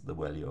sets the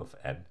value of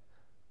n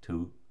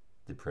to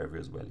the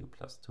previous value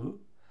plus 2.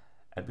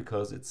 And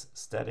because it's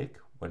static,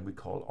 when we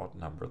call odd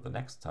number the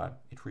next time,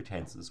 it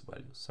retains this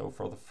value. So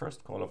for the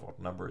first call of odd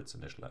number, it's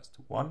initialized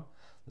to 1.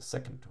 The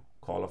second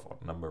call of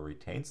odd number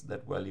retains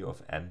that value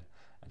of n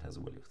and has a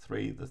value of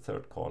 3. The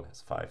third call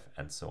has 5,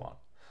 and so on.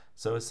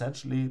 So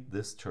essentially,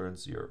 this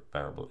turns your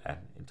variable n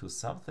into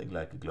something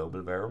like a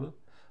global variable,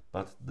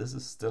 but this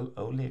is still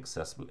only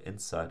accessible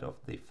inside of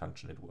the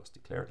function it was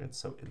declared in,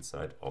 so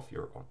inside of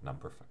your odd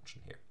number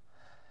function here.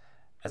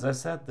 As I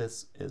said,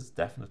 this is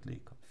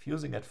definitely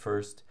confusing at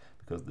first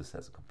because this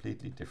has a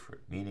completely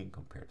different meaning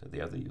compared to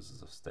the other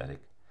uses of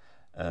static.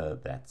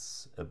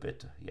 That's a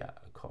bit, a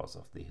cause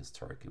of the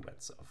historic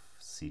events of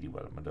C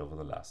development over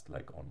the last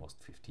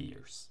almost 50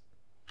 years.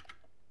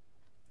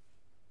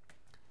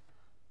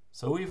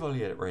 So we've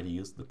already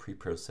used the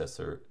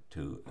preprocessor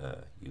to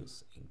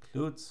use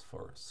includes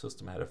for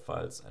system header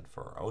files and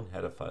for our own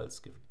header files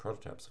given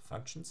prototypes of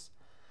functions.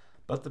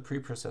 But the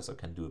preprocessor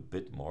can do a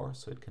bit more,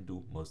 so it can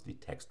do mostly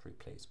text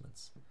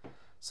replacements.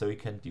 So you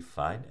can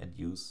define and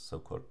use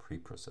so-called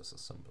preprocessor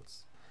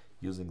symbols.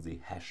 Using the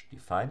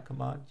 #define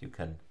command, you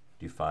can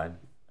define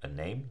a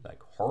name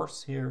like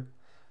horse here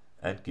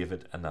and give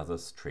it another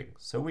string.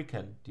 So we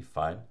can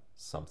define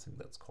something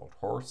that's called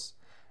horse,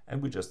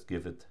 and we just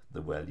give it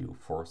the value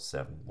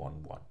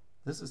 4711.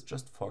 This is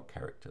just 4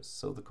 characters,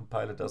 so the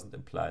compiler doesn't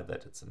imply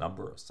that it's a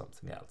number or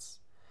something else.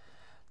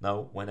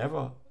 Now,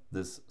 whenever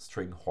this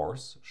string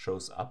horse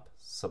shows up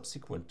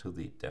subsequent to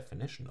the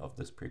definition of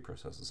this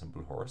preprocessor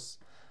symbol horse,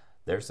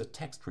 there's a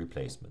text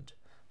replacement.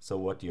 So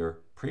what your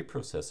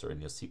preprocessor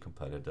in your C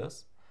compiler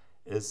does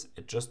is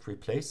it just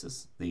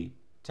replaces the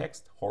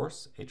text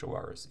horse,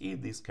 H-O-R-S-E,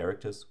 these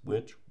characters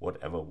with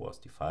whatever was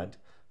defined.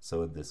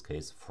 So in this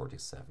case,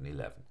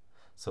 4711.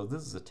 So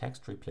this is a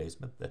text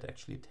replacement that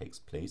actually takes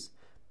place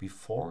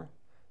before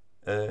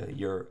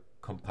your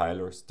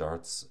compiler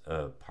starts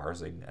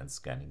parsing and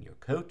scanning your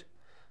code.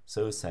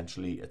 So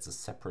essentially, it's a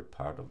separate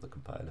part of the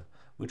compiler,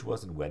 which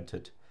was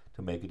invented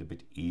to make it a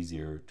bit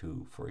easier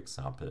to, for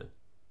example,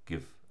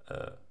 give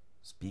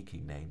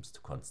speaking names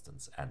to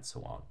constants and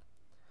so on.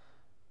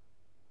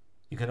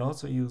 You can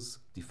also use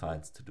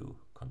defines to do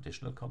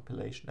conditional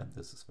compilation, and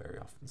this is very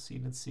often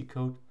seen in C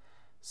code.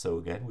 So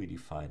again, we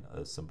define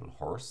a symbol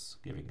horse,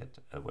 giving it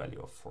a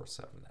value of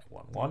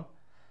 4711,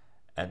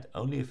 and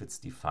only if it's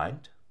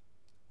defined,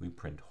 we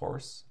print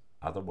horse.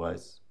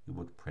 Otherwise, we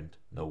would print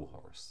no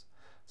horse.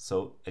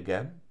 So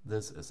again,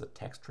 this is a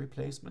text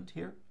replacement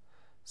here.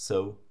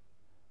 So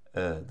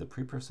the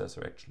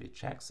preprocessor actually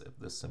checks if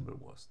this symbol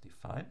was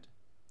defined.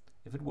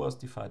 If it was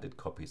defined, it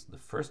copies the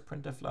first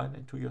printf line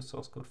into your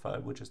source code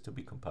file, which is to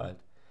be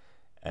compiled.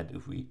 And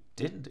if we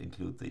didn't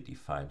include the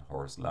define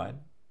horse line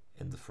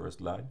in the first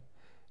line,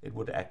 it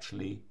would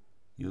actually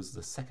use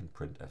the second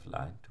printf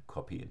line to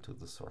copy into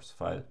the source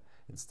file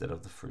instead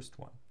of the first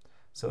one.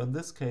 So in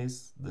this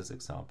case, this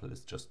example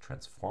is just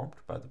transformed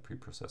by the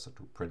preprocessor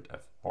to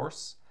printf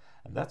horse,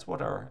 and that's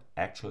what our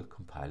actual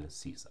compiler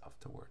sees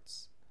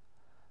afterwards.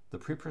 The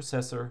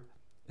preprocessor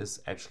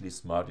is actually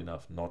smart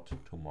enough not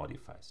to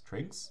modify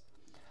strings,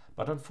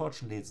 but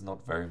unfortunately it's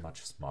not very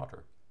much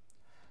smarter.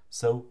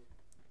 So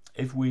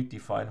if we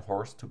define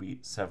horse to be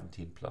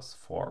 17 plus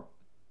 4,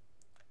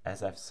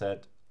 as I've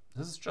said,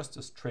 this is just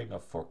a string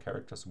of 4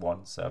 characters,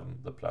 1, 7,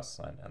 the plus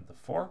sign, and the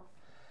 4.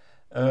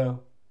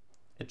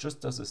 It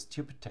just does a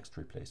stupid text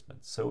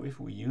replacement. So if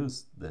we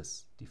use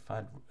this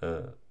defined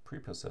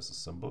preprocessor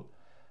symbol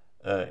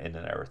in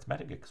an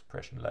arithmetic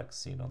expression like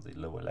seen on the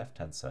lower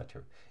left-hand side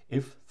here,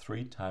 if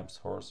 3 times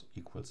horse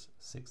equals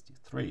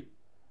 63,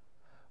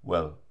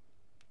 well,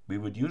 we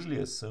would usually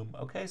assume,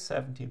 okay,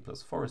 17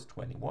 plus 4 is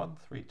 21,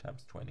 3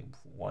 times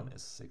 21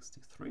 is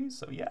 63,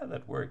 so yeah,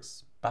 that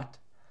works. But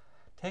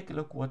take a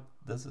look what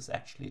this is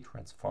actually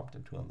transformed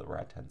into on the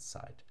right-hand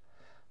side.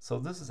 So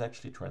this is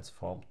actually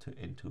transformed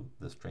into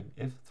the string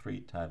if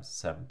 3 times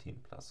 17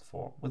 plus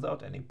 4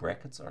 without any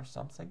brackets or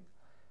something.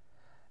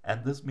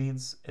 And this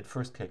means it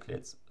first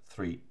calculates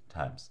 3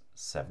 times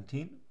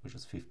 17, which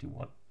is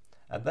 51.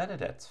 And then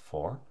it adds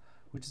 4,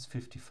 which is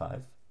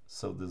 55.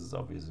 So this is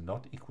obviously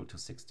not equal to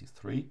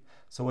 63.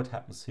 So what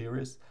happens here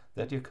is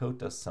that your code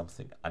does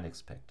something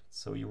unexpected.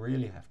 So you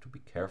really have to be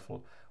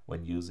careful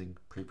when using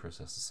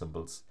preprocessor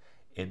symbols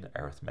in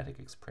arithmetic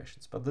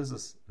expressions. But this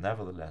is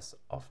nevertheless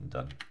often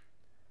done.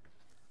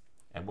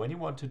 And when you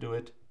want to do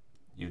it,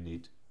 you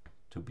need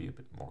to be a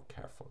bit more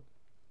careful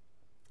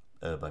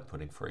by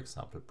putting, for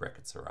example,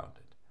 brackets around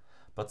it.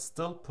 But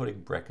still,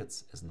 putting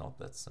brackets is not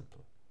that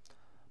simple.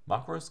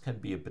 Macros can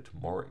be a bit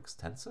more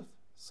extensive,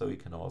 so you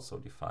can also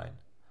define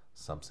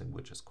something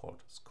which is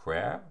called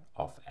square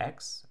of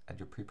x, and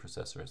your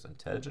preprocessor is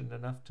intelligent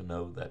enough to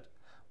know that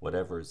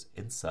whatever is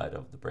inside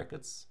of the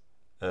brackets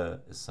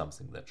is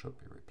something that should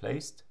be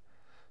replaced.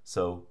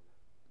 So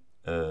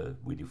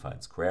we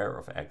define square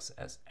of x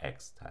as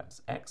x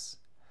times x.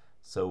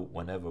 So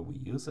whenever we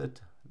use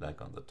it,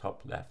 like on the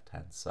top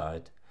left-hand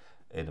side,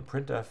 in a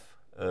printf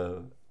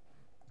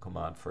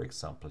command, for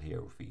example,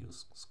 here if we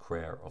use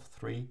square of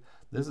 3,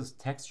 this is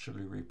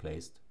textually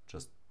replaced,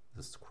 just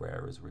the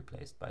square is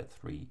replaced by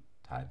 3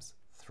 times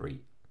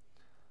 3.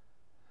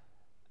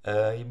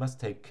 You must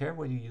take care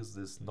when you use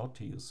this not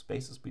to use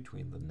spaces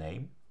between the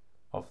name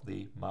of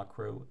the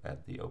macro and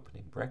the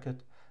opening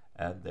bracket,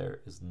 and there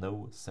is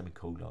no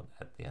semicolon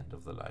at the end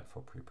of the line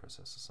for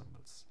preprocessor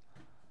symbols.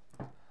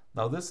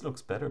 Now this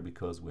looks better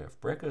because we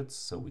have brackets,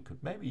 so we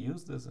could maybe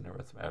use this in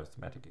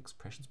arithmetic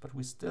expressions, but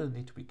we still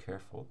need to be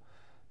careful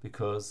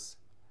because,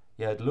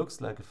 yeah, it looks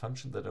like a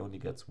function that only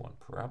gets one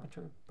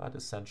parameter, but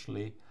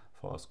essentially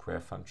for our square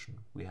function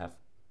we have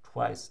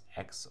twice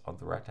x on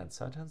the right hand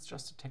side, and it's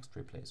just a text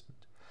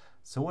replacement.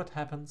 So what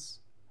happens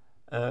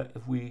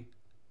if we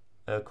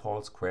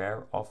call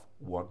square of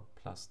 1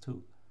 plus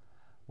 2?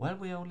 Well,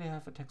 we only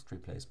have a text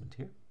replacement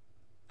here,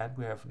 and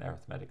we have an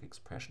arithmetic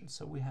expression,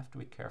 so we have to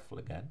be careful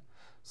again.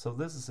 So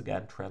this is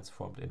again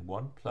transformed in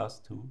 1 plus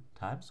 2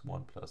 times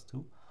 1 plus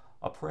 2.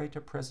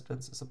 Operator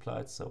precedence is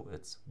applied, so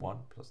it's 1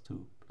 plus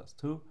 2 plus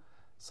 2.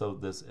 So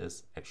this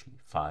is actually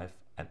 5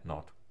 and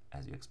not,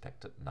 as you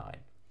expected, 9.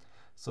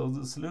 So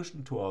the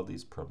solution to all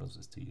these problems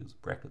is to use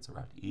brackets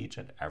around each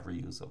and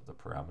every use of the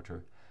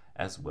parameter,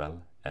 as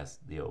well as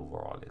the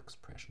overall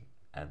expression.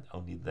 And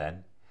only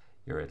then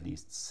you're at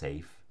least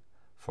safe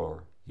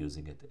for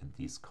using it in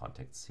these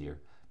contexts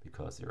here,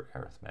 because your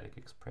arithmetic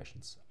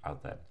expressions are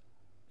then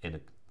in a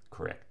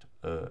correct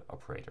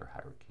operator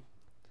hierarchy.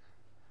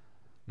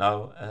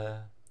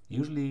 Now,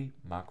 Usually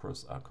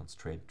macros are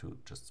constrained to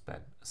just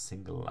span a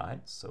single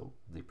line, so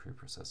the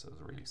preprocessor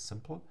is really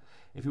simple.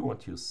 If you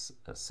want to use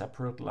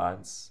separate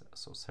lines,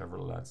 so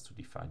several lines to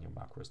define your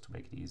macros to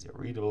make it easier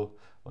readable,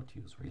 or to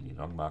use really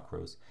long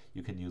macros,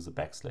 you can use a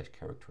backslash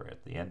character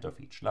at the end of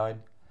each line.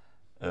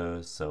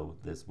 So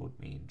this would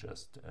mean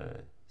just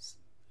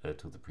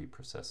to the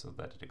preprocessor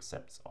that it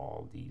accepts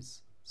all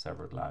these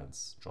several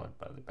lines joined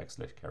by the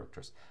backslash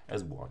characters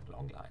as one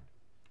long line.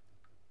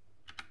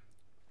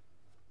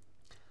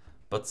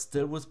 But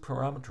still, with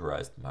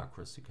parameterized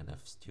macros, you can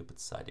have stupid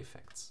side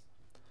effects.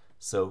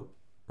 So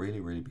really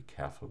be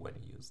careful when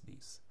you use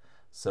these.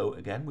 So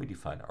again, we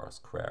define our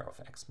square of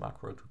x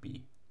macro to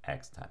be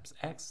x times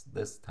x,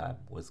 this time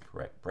with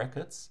correct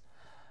brackets.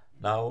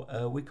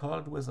 Now we call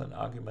it with an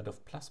argument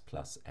of plus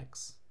plus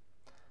x.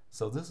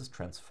 So this is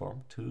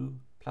transformed to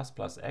plus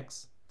plus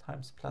x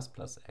times plus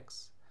plus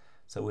x.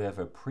 So we have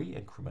a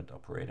pre-increment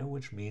operator,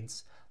 which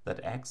means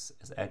that x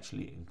is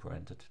actually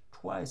incremented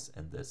twice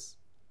in this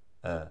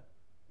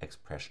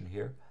expression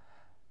here.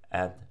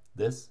 And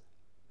this,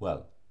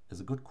 well, is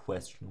a good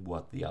question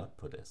what the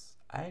output is.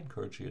 I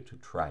encourage you to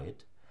try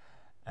it,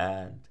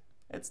 and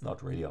it's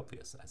not really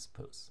obvious, I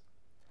suppose.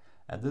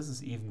 And this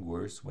is even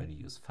worse when you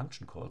use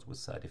function calls with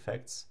side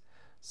effects.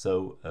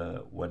 So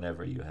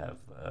whenever you have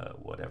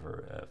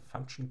whatever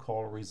function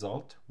call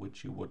result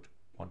which you would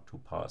want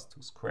to pass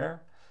to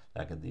square,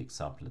 like in the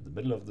example in the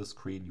middle of the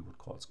screen, you would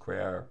call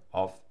square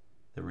of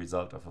the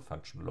result of a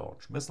function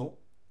launch missile.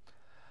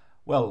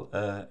 Well,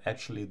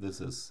 actually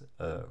this is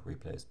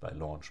replaced by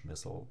launch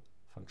missile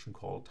function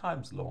call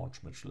times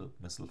launch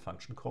missile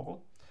function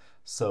call.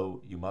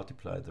 So you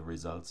multiply the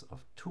results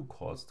of two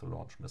calls to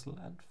launch missile,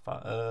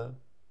 and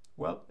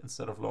well,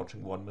 instead of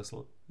launching one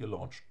missile, you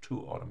launch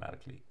two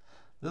automatically.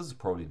 This is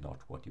probably not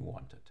what you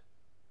wanted.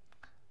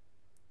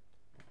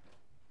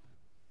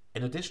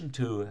 In addition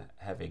to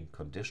having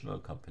conditional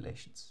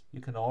compilations,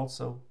 you can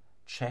also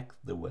check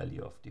the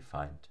value of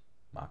defined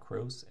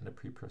macros in a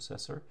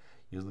preprocessor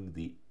using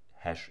the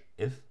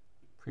 #if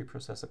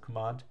preprocessor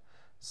command.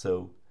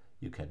 So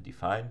you can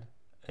define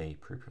a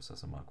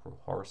preprocessor macro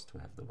horse to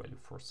have the value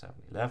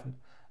 4711.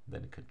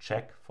 Then you can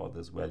check for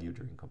this value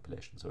during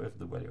compilation. So if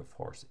the value of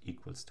horse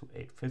equals to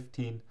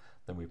 815,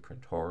 then we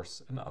print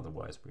horse, and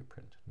otherwise we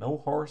print no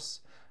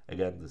horse.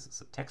 Again, this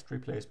is a text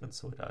replacement,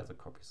 so it either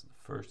copies the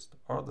first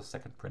or the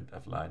second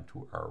printf line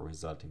to our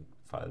resulting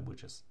file,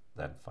 which is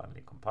then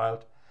finally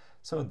compiled.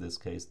 So in this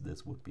case,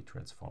 this would be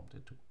transformed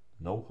into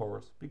no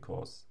horse,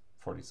 because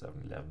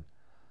 4711,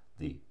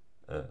 the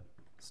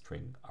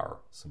string our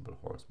symbol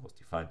horse was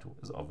defined to,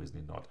 is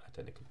obviously not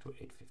identical to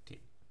 815.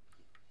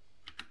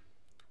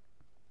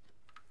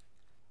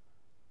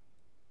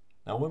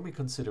 Now, when we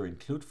consider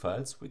include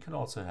files, we can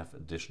also have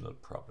additional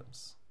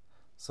problems.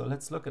 So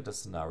let's look at a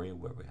scenario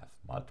where we have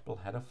multiple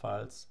header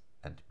files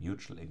and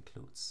mutual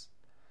includes.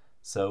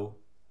 So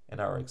in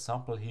our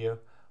example here,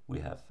 we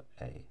have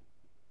a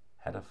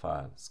header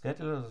file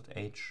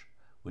scheduler.h,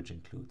 which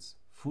includes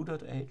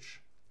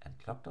foo.h and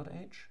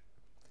clock.h,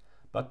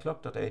 but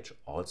clock.h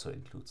also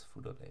includes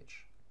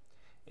foo.h.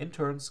 In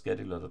turn,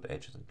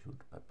 scheduler.h is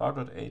included by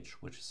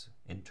bar.h, which is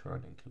in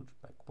turn included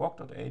by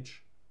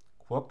quark.h.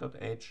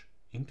 Quark.h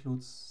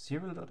includes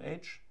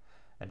serial.h,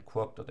 and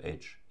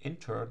quark.h in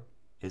turn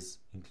is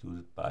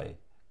included by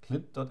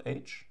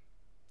clint.h.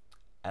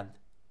 And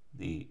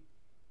the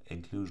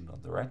inclusion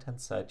on the right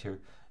hand side here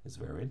is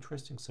very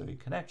interesting. So you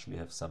can actually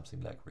have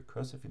something like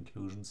recursive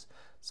inclusions.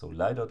 So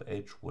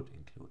lie.h would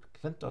include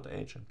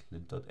clint.h, and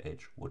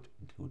clint.h would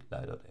include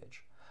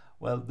lie.h.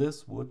 Well,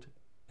 this would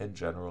in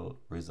general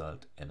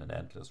result in an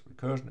endless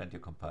recursion, and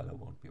your compiler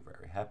won't be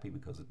very happy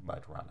because it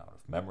might run out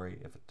of memory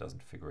if it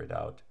doesn't figure it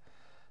out.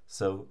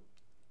 So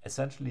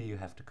essentially you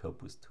have to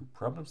cope with two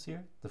problems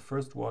here. The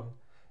first one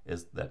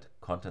is that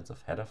contents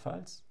of header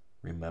files,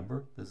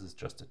 remember this is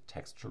just a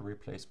textual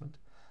replacement,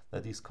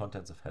 that these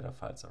contents of header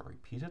files are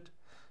repeated.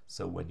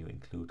 So when you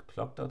include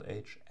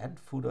clock.h and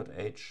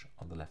foo.h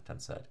on the left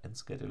hand side in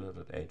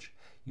scheduler.h,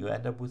 you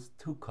end up with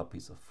two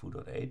copies of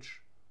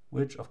foo.h,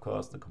 which of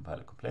course the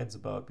compiler complains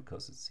about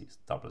because it sees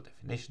double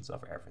definitions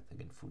of everything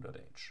in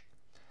foo.h.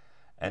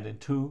 And in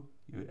two,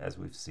 as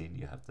we've seen,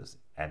 you have this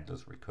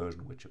endless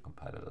recursion which your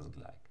compiler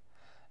doesn't like.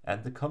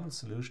 And the common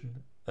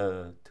solution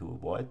to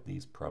avoid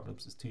these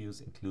problems is to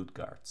use include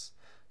guards.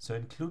 So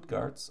include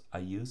guards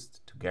are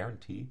used to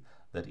guarantee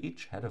that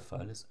each header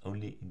file is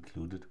only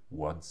included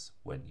once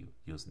when you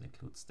use an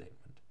include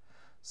statement.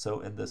 So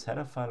in this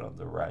header file on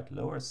the right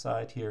lower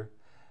side here,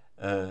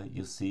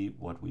 you see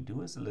what we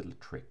do is a little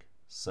trick.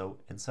 So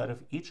inside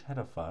of each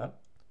header file,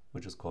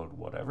 which is called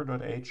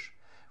whatever.h,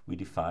 we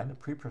define a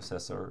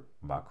preprocessor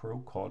macro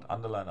called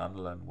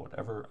underline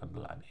whatever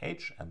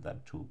h, and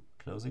then two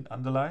closing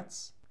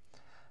underlines.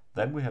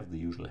 Then we have the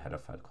usual header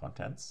file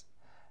contents,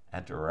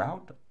 and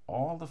around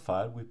all the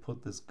file we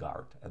put this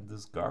guard, and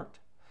this guard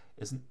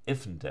is an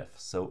if and def.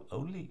 So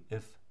only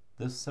if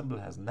this symbol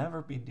has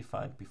never been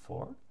defined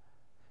before,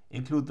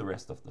 include the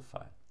rest of the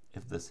file.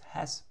 If this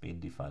has been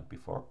defined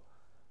before,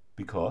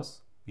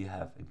 because we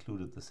have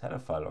included this header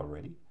file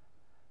already,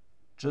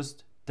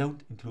 just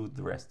don't include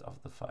the rest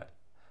of the file.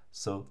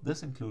 So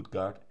this include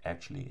guard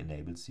actually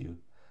enables you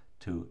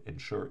to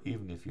ensure,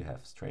 even if you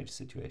have strange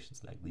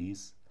situations like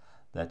these,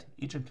 that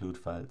each include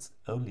files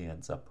only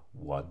ends up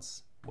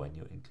once when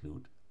you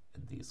include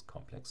in these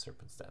complex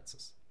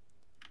circumstances.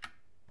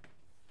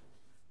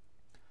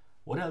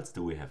 What else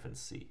do we have in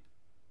C?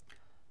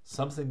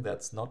 Something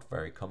that's not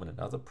very common in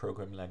other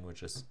programming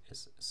languages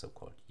is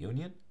so-called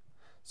union.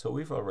 So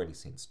we've already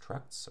seen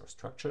structs or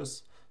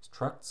structures.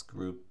 Structs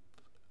group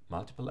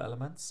multiple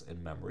elements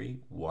in memory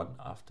one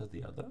after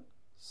the other.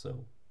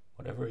 So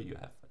whatever, you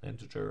have an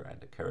integer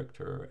and a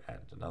character and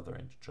another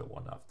integer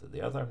one after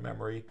the other in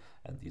memory,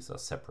 and these are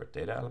separate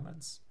data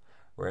elements.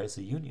 Whereas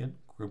a union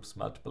groups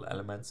multiple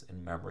elements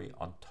in memory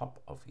on top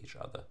of each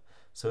other.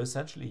 So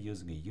essentially,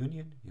 using a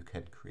union, you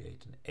can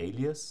create an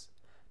alias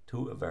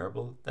to a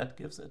variable that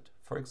gives it,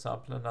 for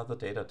example, another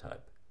data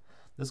type.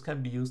 This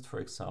can be used, for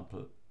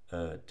example,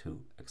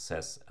 to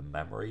access a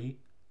memory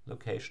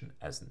location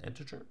as an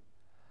integer,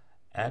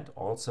 and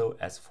also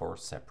as 4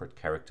 separate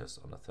characters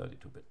on a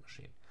 32-bit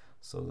machine.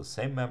 So the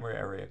same memory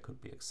area could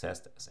be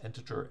accessed as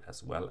integer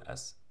as well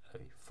as a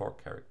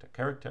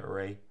 4-character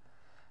array,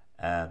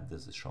 and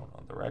this is shown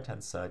on the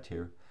right-hand side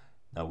here.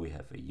 Now we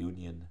have a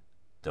union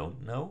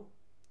don't know,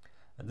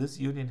 and this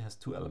union has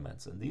 2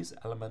 elements, and these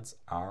elements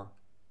are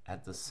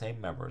at the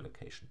same memory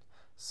location.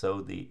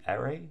 So the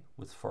array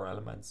with 4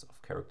 elements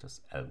of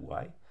characters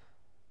ly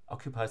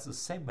occupies the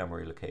same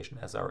memory location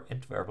as our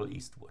int variable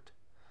Eastwood.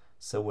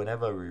 So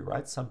whenever we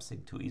write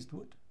something to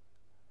Eastwood,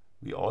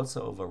 we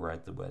also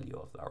overwrite the value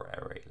of our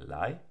array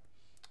lie,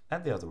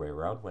 and the other way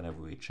around,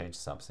 whenever we change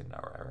something in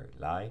our array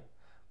lie,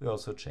 we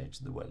also change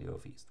the value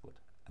of Eastwood.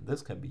 And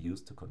this can be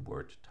used to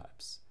convert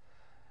types.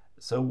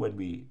 So when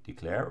we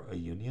declare a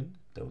union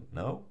don't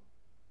know,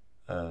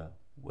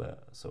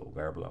 so a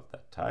variable of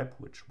that type,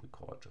 which we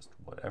call just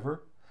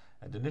whatever,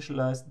 and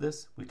initialize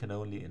this, we can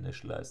only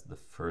initialize the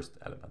first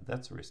element.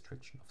 That's a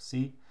restriction of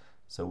C.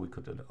 So we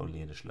could only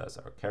initialize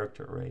our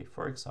character array,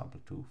 for example,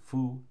 to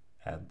foo,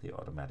 and the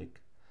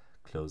automatic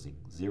closing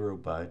 0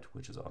 byte,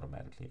 which is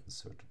automatically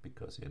inserted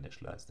because you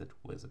initialized it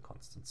with a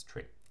constant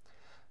string.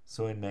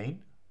 So in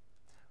main,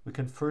 we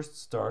can first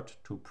start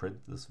to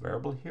print this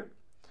variable here,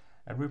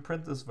 and we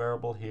print this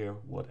variable here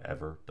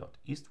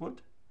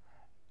whatever.eastwood.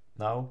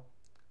 Now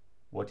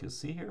what you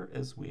see here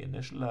is we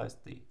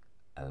initialized the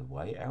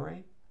ly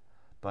array,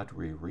 but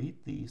we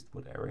read the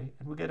Eastwood array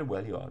and we get a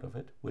value out of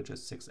it, which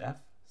is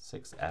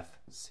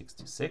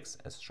 6f66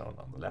 as shown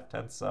on the left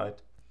hand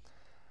side.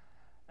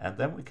 And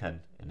then we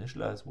can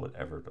initialize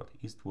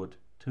whatever.eastwood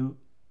to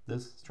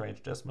this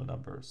strange decimal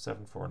number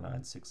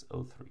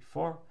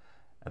 7496034,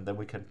 and then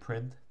we can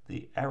print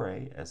the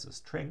array as a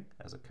string,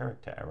 as a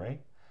character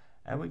array,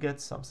 and we get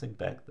something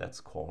back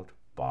that's called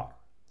bar.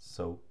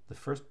 So the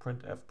first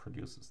printf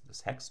produces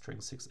this hex string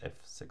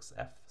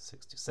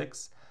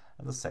 6f6f66,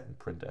 and the second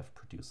printf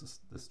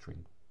produces the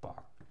string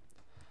bar.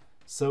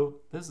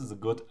 So this is a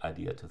good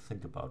idea to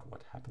think about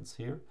what happens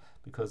here,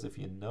 because if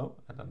you know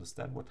and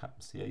understand what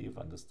happens here, you've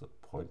understood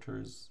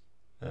pointers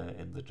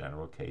in the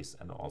general case,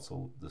 and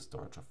also the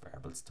storage of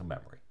variables to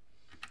memory.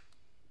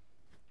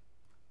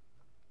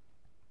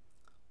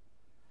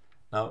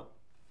 Now,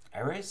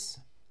 arrays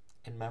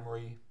in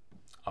memory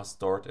are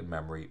stored in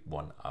memory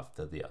one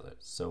after the other.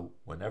 So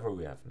whenever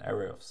we have an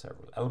array of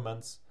several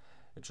elements,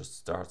 it just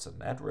starts at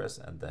an address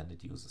and then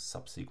it uses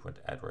subsequent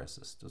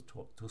addresses to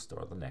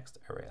store the next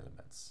array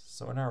elements.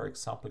 So in our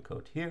example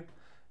code here,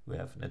 we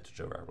have an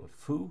integer variable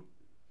foo,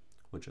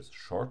 which is a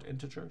short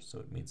integer, so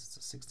it means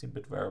it's a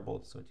 16-bit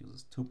variable, so it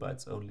uses 2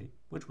 bytes only,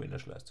 which we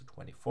initialize to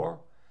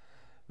 24.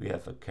 We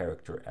have a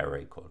character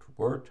array called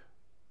word,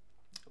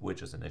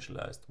 which is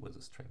initialized with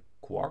a string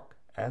quark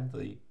and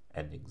the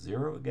ending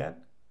 0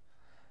 again.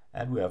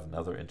 And we have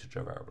another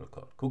integer variable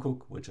called cuckoo,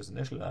 which is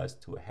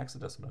initialized to a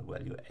hexadecimal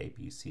value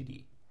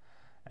ABCD.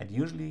 And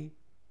usually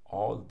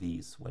all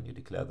these, when you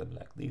declare them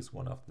like these,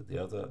 one after the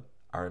other,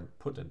 are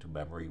put into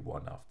memory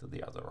one after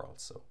the other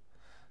also.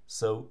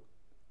 So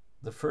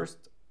the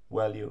first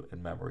value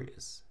in memory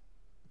is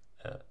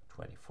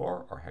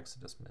 24 or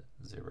hexadecimal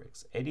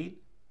 0x18.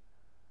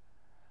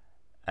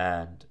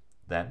 And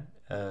then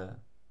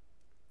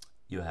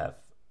you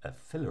have a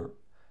filler,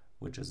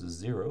 which is a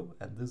 0,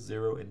 and this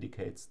 0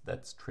 indicates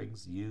that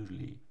strings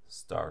usually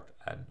start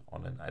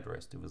on an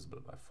address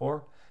divisible by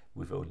 4.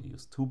 We've only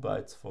used 2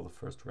 bytes for the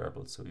first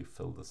variable, so we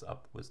fill this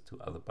up with 2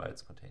 other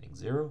bytes containing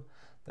 0.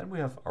 Then we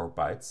have our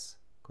bytes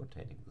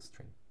containing the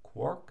string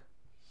quark,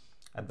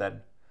 and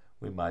then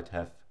we might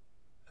have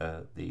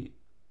the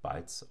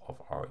bytes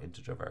of our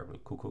integer variable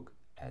cuckoo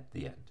at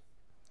the end.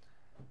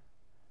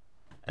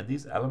 And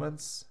these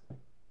elements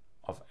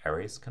of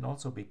arrays can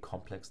also be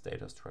complex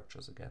data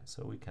structures again.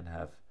 So we can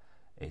have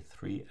a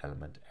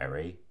 3-element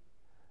array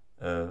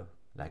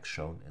like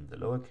shown in the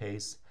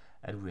lowercase,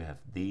 and we have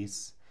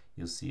these.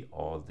 You see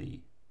all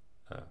the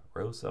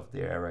rows of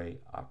the array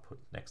are put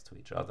next to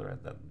each other,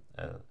 and then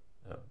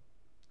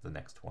the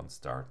next one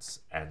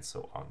starts, and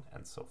so on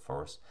and so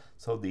forth.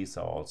 So these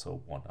are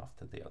also one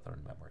after the other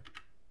in memory.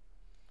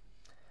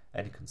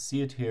 And you can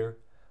see it here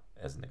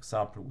as an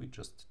example, we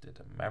just did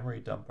a memory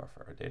dump of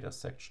our data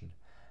section,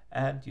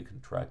 and you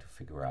can try to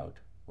figure out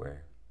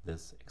where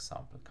this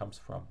example comes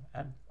from,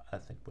 and I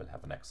think we'll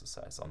have an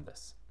exercise on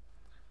this.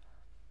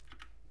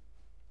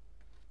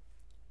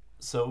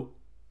 So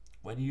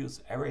when you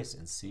use arrays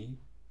in C,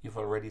 you've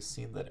already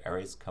seen that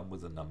arrays come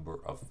with a number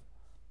of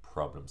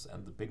problems,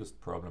 and the biggest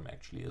problem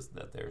actually is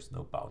that there is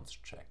no bounds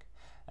check.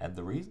 And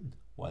the reason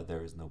why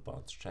there is no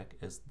bounds check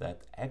is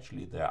that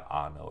actually there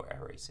are no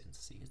arrays in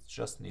C. It's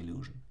just an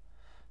illusion.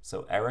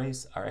 So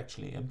arrays are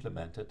actually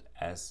implemented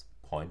as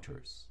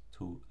pointers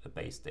to a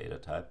base data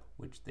type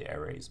which the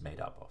array is made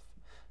up of.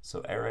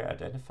 So array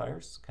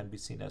identifiers can be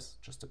seen as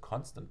just a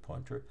constant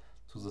pointer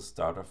to the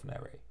start of an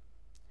array.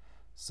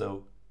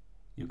 So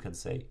you can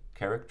say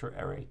character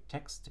array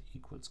text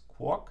equals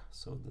quark,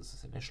 so this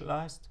is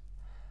initialized,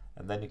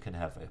 and then you can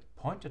have a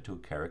pointer to a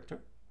character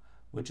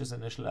which is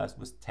initialized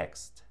with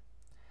text.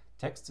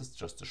 Text is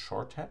just a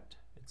shorthand,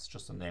 it's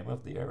just the name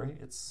of the array,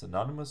 it's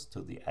synonymous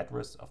to the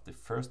address of the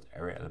first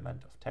array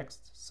element of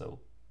text, so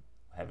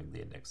having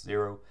the index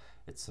 0,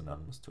 it's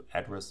synonymous to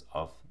address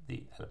of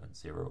the element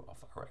 0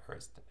 of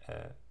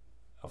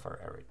our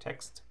array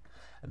text.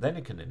 And then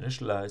you can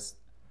initialize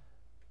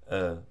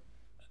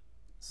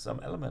some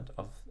element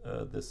of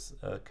this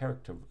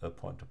character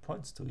pointer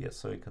points to. Yes,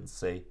 so you can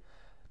say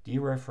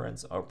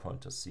dereference our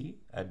pointer C,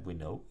 and we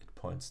know it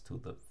points to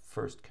the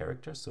first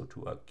character, so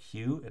to a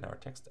Q in our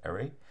text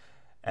array,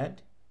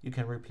 and you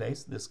can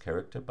replace this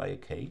character by a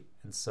K,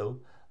 and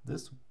so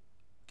this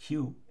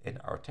Q in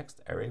our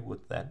text array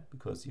would then,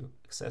 because you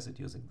access it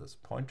using this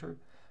pointer,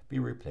 be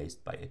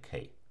replaced by a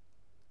K.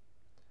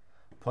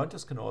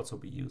 Pointers can also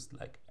be used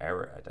like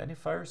array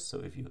identifiers, so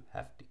if you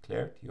have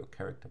declared your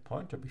character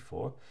pointer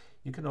before,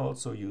 you can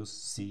also use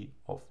C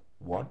of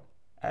 1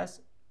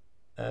 as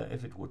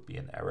if it would be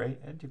an array,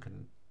 and you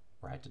can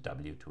write a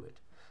W to it.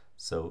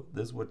 So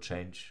this would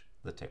change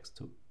the text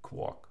to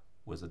quark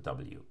with a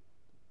W.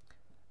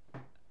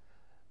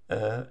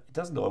 It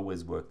doesn't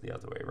always work the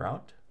other way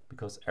around,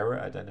 because array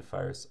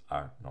identifiers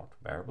are not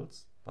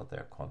variables, but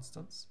they're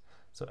constants.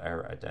 So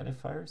array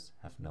identifiers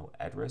have no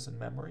address in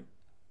memory.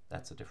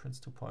 That's a difference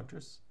to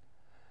pointers.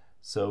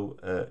 So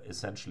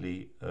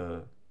essentially,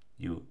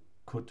 you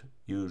could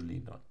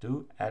usually not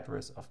do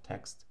address of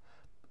text.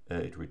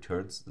 It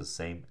returns the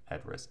same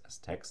address as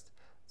text.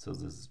 So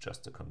this is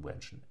just a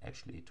convention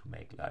actually to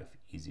make life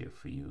easier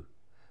for you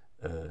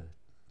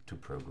to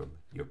program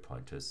your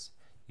pointers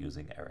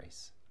using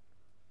arrays.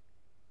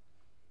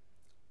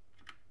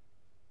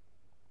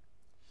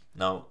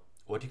 Now,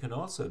 what you can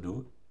also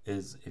do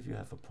is, if you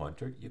have a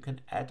pointer, you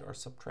can add or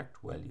subtract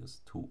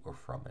values to or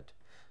from it.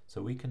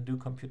 So we can do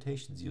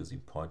computations using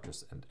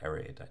pointers and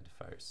array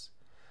identifiers.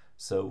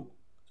 So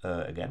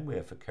again, we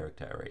have a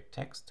character array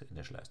text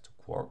initialized to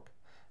quark,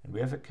 and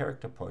we have a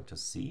character pointer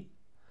C,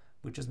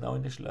 which is now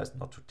initialized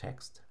not to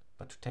text,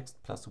 but to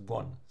text plus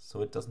 1.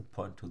 So it doesn't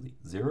point to the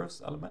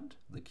zeroth element,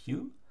 the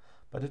Q,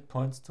 but it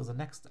points to the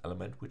next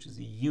element, which is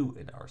a U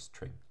in our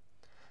string.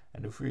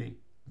 And if we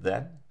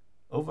then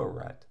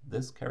overwrite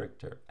this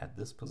character at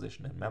this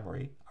position in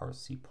memory, our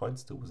C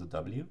points to with a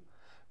W,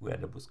 we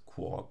end up with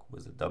quark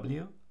with a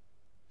W.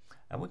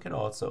 And we can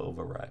also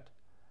overwrite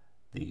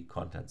the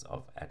contents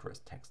of address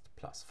text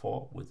plus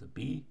 4 with a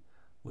B,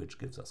 which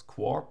gives us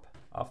quarp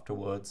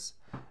afterwards.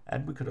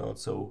 And we could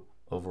also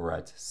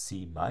overwrite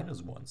C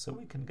minus 1, so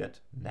we can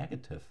get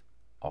negative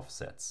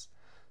offsets.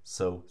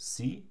 So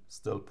C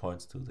still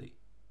points to the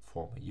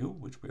former U,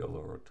 which we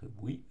overwrote to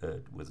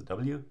with a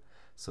W.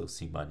 So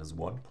C minus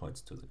 1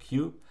 points to the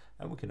Q,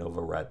 and we can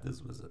overwrite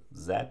this with a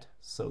Z,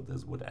 so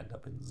this would end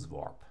up in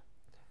zwarp.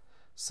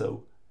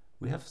 So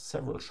we have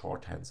several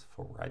shorthands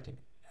for writing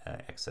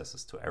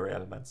accesses to array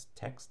elements.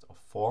 Text of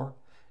 4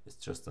 is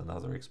just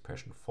another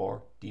expression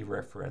for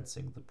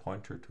dereferencing the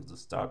pointer to the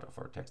start of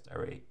our text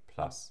array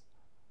plus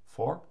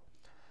 4.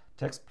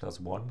 Text plus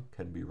 1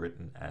 can be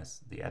written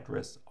as the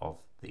address of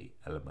the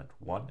element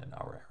 1 in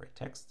our array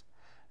text,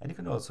 and you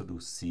can also do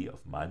C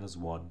of minus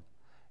 1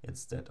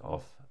 instead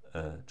of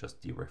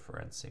just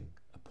dereferencing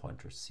a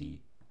pointer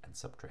C and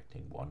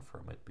subtracting 1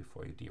 from it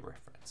before you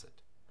dereference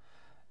it.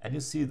 And you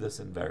see this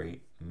in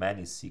very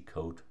many C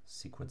code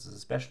sequences,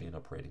 especially in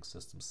operating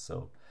systems,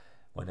 so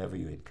whenever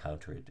you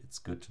encounter it, it's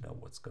good to know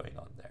what's going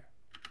on there.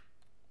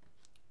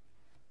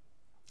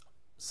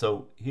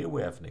 So here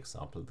we have an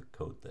example of the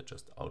code that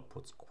just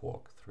outputs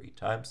quark 3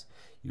 times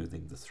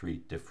using the 3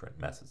 different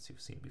methods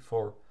you've seen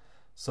before.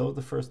 So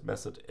the first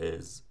method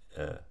is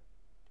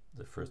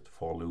the first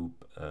for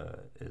loop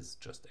is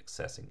just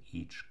accessing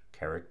each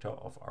character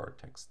of our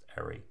text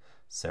array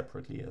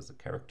separately as a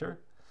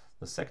character.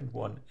 The second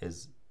one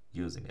is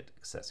using it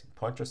accessing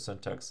pointer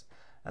syntax,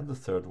 and the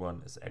third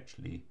one is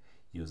actually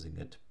using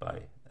it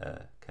by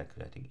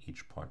calculating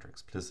each pointer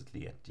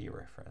explicitly and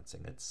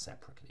dereferencing it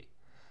separately.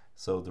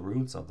 So the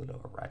rules on the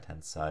lower right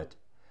hand side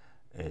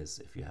is,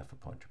 if you have a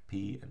pointer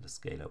p and a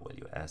scalar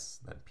value s,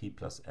 then p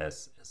plus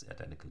s is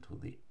identical to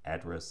the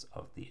address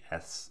of the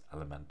s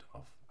element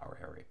of our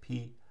array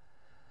p.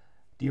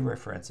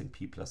 Dereferencing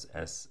p plus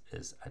s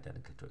is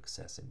identical to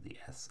accessing the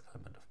s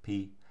element of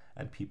p,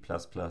 and p++,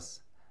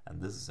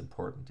 and this is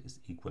important, is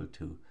equal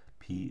to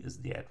p is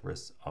the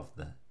address of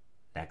the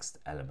next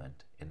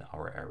element in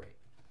our array.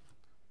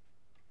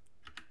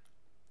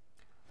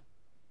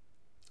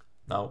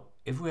 Now,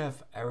 if we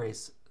have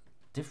arrays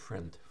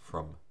different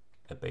from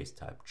a base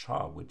type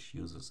char, which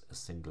uses a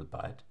single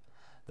byte,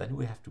 then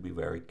we have to be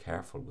very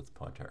careful with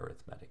pointer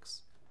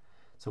arithmetics.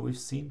 So we've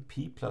seen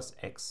p plus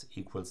x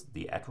equals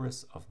the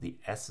address of the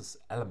s's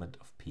element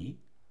of p.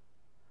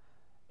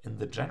 In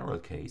the general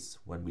case,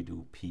 when we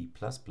do p++,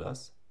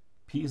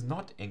 p is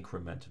not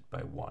incremented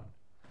by 1.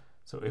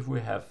 So if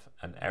we have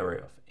an array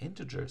of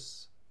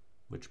integers,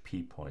 which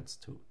p points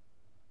to,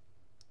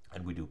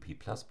 and we do p++,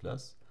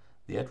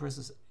 the address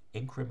is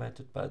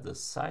incremented by the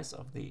size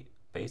of the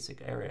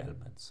basic array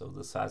element, so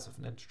the size of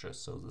an integer,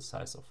 so the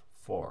size of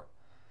 4.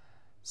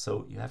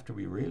 So you have to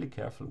be really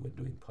careful when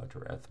doing pointer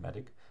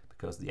arithmetic,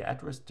 because the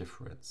address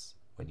difference,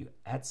 when you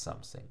add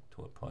something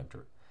to a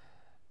pointer,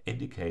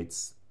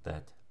 indicates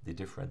that the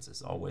difference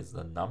is always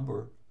the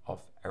number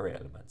of array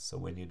elements. So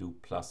when you do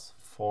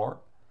 +4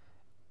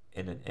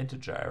 in an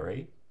integer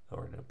array,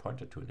 or in a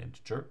pointer to an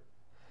integer,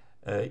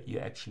 you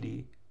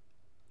actually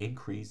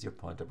increase your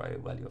pointer by a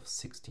value of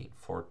 16,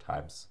 4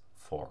 times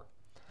 4.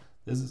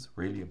 This is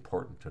really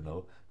important to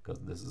know,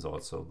 because this is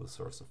also the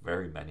source of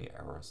very many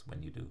errors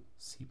when you do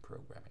C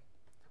programming.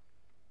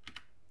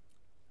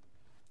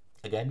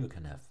 Again, you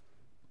can have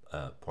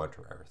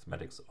pointer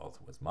arithmetics also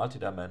with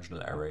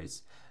multidimensional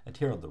arrays, and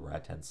here on the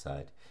right hand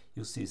side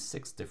you see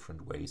 6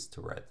 different ways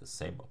to write the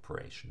same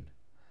operation,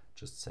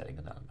 just setting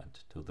an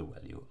element to the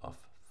value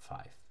of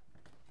 5.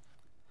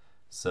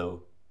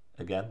 So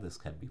again, this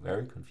can be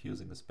very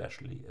confusing,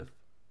 especially if,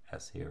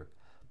 as here,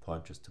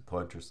 pointers to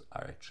pointers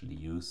are actually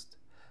used.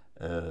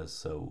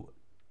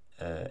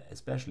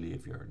 Especially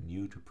if you're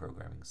new to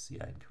programming C,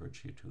 I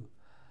encourage you to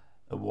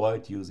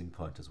avoid using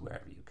pointers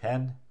wherever you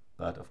can,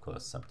 but of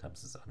course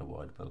sometimes it's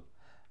unavoidable,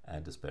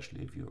 and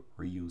especially if you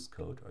reuse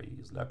code or you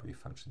use library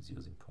functions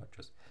using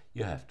pointers,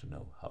 you have to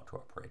know how to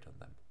operate on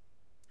them.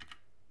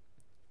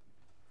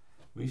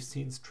 We've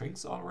seen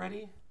strings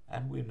already,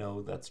 and we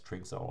know that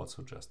strings are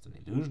also just an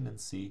illusion in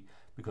C,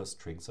 because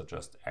strings are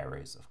just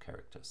arrays of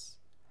characters.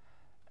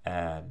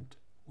 And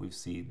we've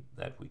seen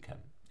that we can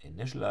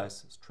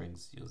initialize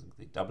strings using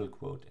the double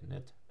quote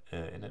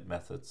init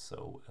method,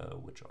 so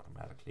which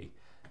automatically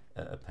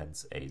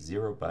appends a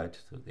 0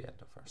 byte to the end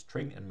of our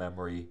string in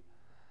memory.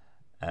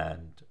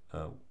 And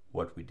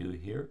what we do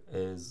here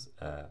is,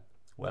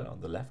 well,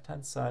 on the left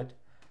hand side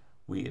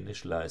we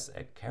initialize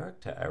a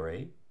character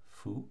array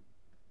foo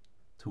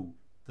to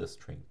the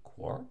string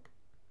quark,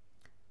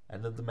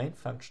 and in the main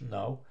function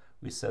now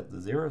we set the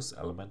zeros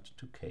element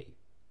to k,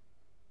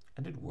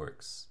 and it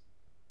works.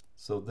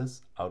 So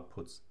this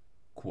outputs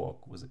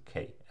quark with a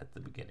k at the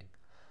beginning.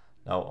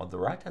 Now on the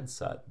right hand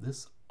side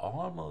this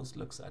almost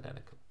looks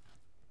identical.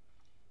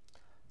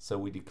 So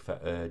we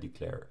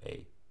declare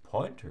a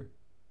pointer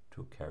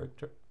to a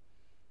character,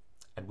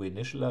 and we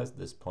initialize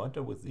this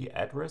pointer with the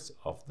address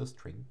of the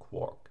string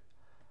quark.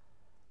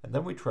 And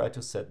then we try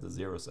to set the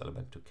zeros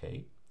element to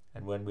k,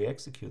 and when we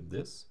execute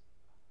this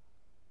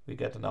we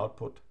get an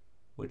output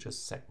which is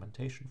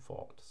segmentation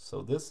fault.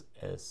 So this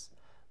is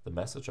the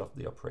message of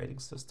the operating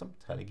system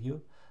telling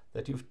you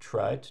that you've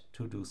tried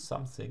to do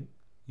something,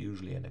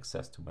 usually an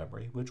access to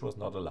memory, which was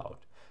not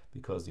allowed,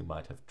 because you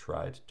might have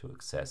tried to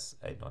access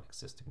a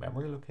non-existing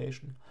memory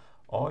location,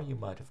 or you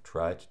might have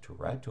tried to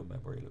write to a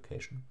memory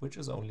location which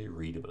is only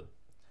readable.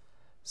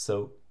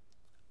 So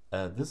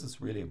this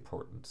is really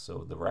important.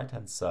 So the right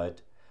hand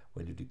side,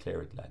 when you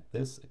declare it like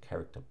this, a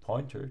character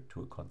pointer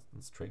to a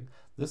constant string,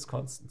 this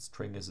constant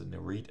string is in a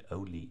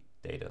read-only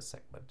data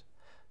segment.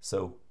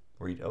 So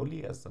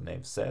read-only, as the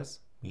name says,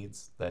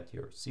 means that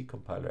your C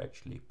compiler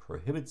actually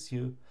prohibits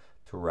you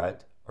to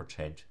write or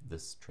change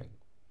this string.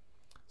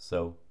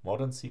 So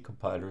modern C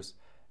compilers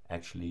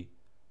actually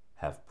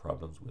have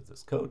problems with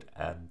this code,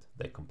 and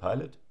they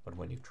compile it, but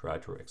when you try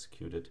to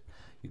execute it,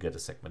 you get a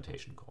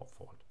segmentation call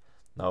fault.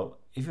 Now,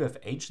 if you have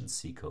ancient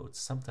C code,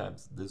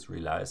 sometimes this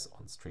relies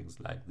on strings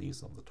like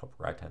these on the top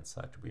right hand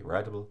side to be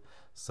writable.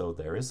 So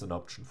there is an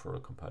option for a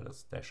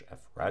compiler's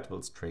 -f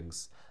writable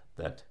strings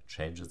that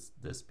changes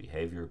this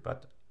behavior,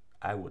 but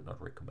I would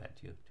not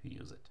recommend you to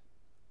use it.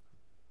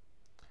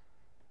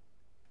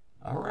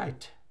 All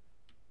right.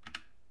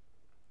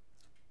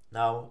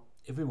 Now,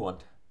 if we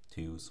want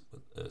to use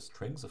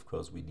strings, of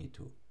course, we need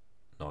to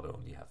not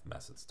only have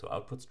methods to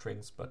output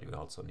strings, but we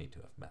also need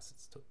to have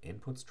methods to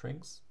input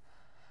strings.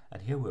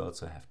 And here we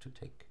also have to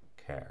take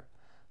care.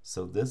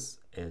 So this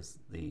is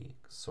the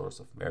source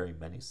of very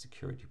many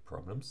security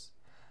problems,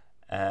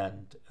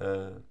 and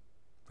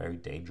very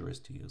dangerous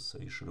to use, so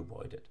you should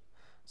avoid it.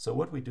 So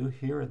what we do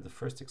here in the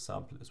first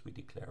example is we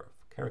declare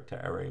a character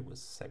array with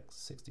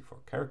 64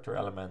 character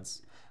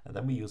elements, and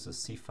then we use a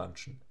C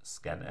function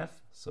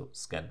scanf, so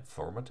scan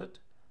formatted.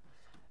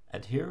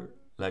 And here,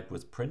 like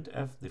with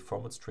printf, the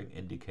format string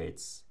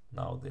indicates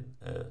now the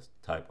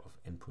type of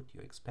input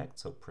you expect.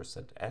 So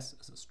 %s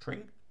is a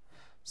string.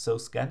 So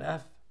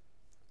scanf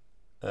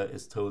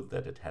is told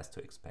that it has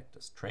to expect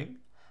a string,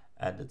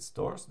 and it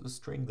stores the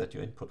string that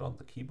you input on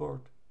the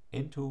keyboard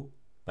into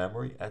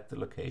memory at the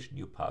location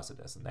you pass it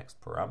as the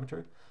next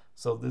parameter.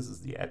 So this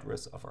is the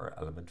address of our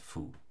element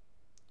foo.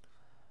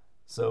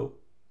 So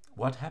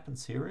what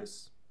happens here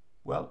is,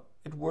 well,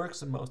 it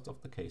works in most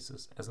of the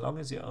cases. As long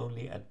as you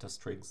only enter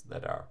strings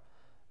that are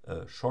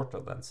shorter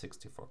than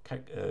 64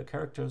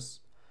 characters,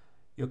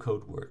 your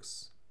code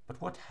works.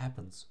 But what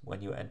happens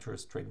when you enter a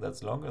string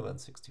that's longer than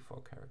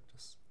 64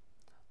 characters?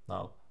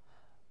 Now,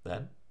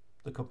 then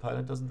the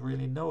compiler doesn't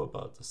really know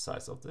about the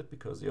size of it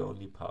because you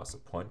only pass a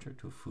pointer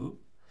to foo.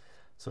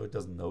 So it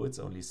doesn't know it's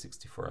only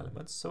 64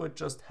 elements. So it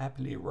just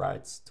happily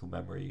writes to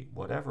memory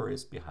whatever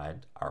is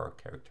behind our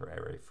character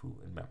array foo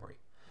in memory.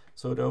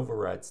 So it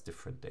overwrites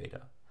different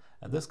data.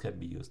 And this can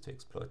be used to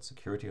exploit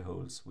security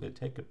holes. We'll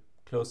take a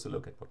closer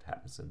look at what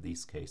happens in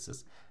these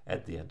cases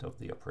at the end of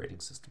the operating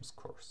systems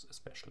course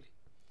especially.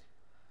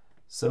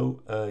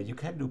 So you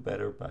can do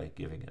better by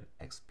giving an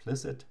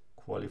explicit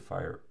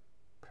qualifier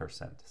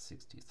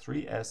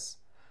 %63s,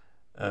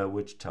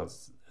 which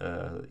tells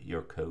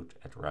your code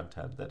at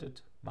runtime that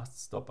it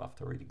must stop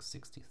after reading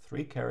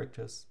 63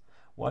 characters.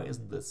 Why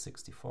isn't this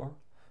 64?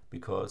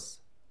 Because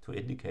to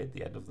indicate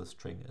the end of the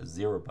string, a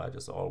 0 byte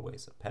is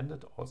always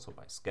appended, also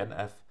by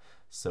scanf,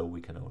 so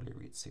we can only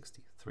read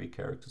 63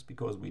 characters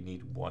because we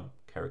need 1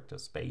 character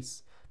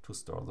space to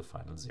store the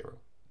final 0.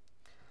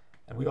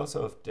 And we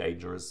also have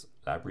dangerous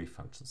library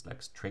functions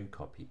like string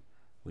copy,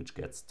 which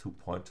gets 2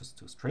 pointers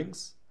to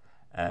strings,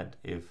 and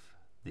if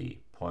the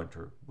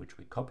pointer which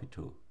we copy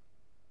to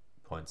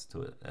points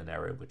to an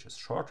array which is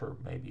shorter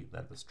maybe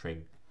than the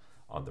string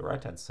on the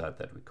right hand side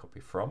that we copy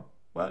from,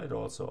 well, it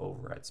also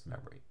overwrites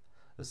memory.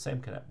 The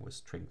same can happen with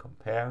string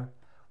compare,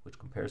 which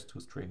compares 2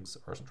 strings,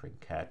 or string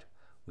cat,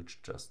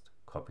 which just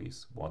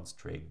copies 1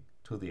 string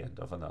to the end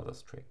of another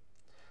string.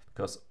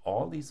 Because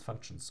all these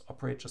functions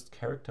operate just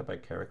character by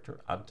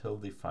character until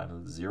the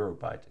final 0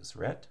 byte is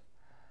read.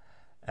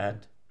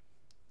 And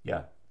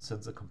yeah,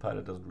 since the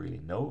compiler doesn't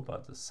really know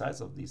about the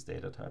size of these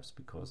data types,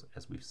 because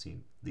as we've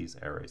seen, these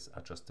arrays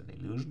are just an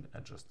illusion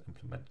and just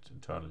implemented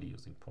internally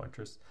using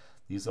pointers,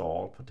 these are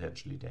all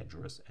potentially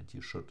dangerous and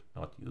you should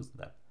not use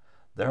them.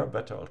 There are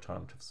better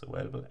alternatives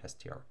available: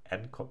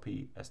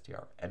 strncopy,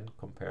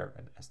 strncompare,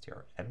 and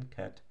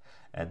strncat,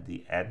 and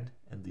the n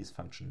in these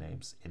function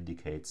names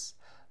indicates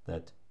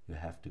that you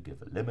have to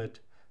give a limit,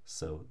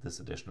 so this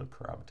additional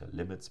parameter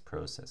limits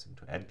processing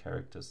to n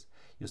characters.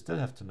 You still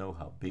have to know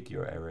how big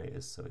your array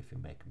is, so if you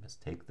make a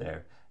mistake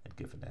there and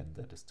give an n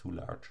that is too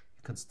large,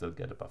 you can still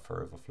get a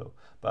buffer overflow,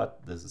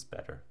 but this is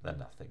better than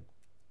nothing.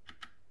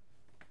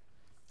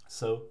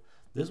 So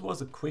this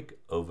was a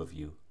quick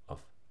overview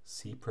of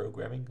C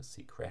programming, a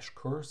C crash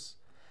course.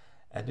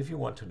 And if you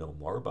want to know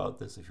more about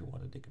this, if you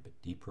want to dig a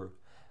bit deeper,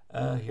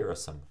 here are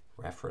some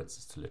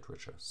references to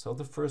literature. So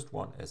the first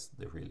one is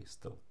the really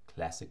still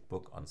classic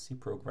book on C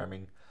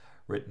programming,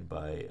 written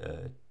by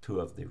 2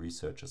 of the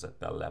researchers at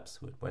Bell Labs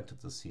who invented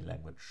the C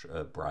language,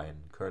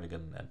 Brian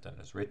Kernighan and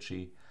Dennis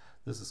Ritchie.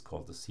 This is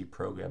called the C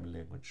programming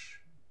language.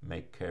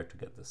 Make care to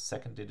get the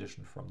 2nd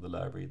edition from the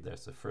library.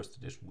 There's the 1st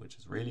edition, which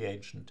is really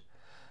ancient.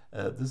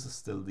 This is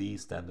still the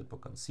standard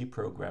book on C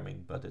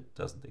programming, but it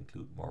doesn't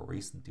include more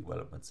recent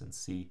developments in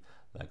C,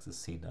 like the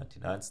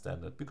C99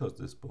 standard, because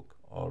this book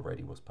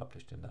already was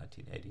published in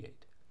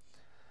 1988.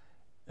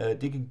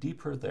 Digging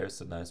deeper,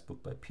 there's a nice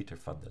book by Peter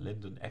van der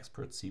Linden,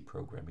 Expert C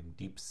Programming,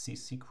 Deep C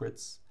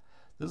Secrets.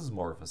 This is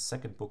more of a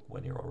second book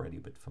when you're already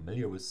a bit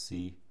familiar with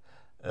C,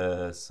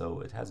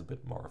 so it has a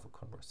bit more of a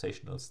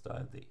conversational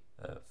style. The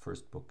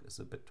first book is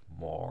a bit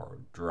more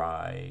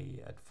dry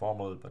and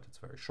formal, but it's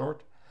very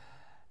short.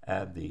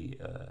 And the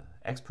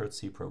Expert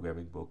C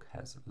Programming book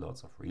has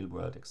lots of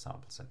real-world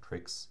examples and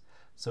tricks,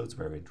 so it's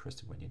very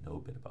interesting when you know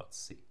a bit about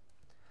C.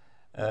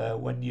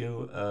 When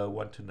you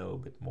want to know a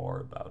bit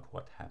more about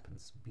what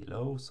happens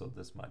below, so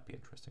this might be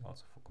interesting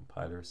also for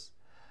compilers,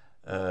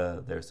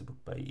 there's a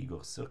book by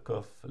Igor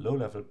Sirkov,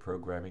 Low-Level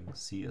Programming,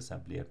 C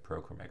Assembly and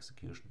Program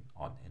Execution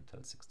on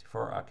Intel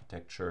 64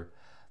 Architecture.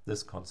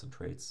 This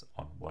concentrates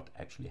on what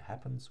actually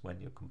happens when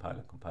your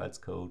compiler compiles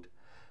code,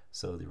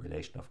 so the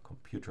relation of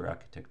computer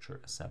architecture,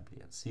 assembly,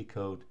 and C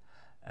code,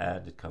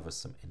 and it covers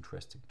some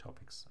interesting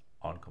topics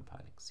on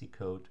compiling C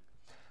code.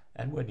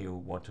 And when you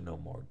want to know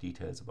more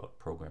details about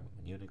programming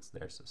in Unix,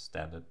 there's a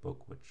standard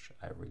book which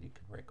I really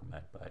can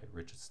recommend by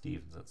Richard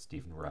Stevens and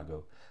Stephen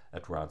Rago,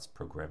 Advanced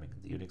Programming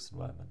in the Unix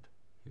Environment.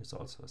 Here's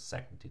also a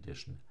 2nd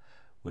edition,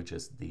 which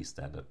is the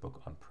standard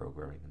book on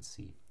programming in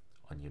C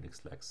on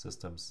Unix-like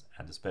systems,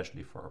 and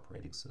especially for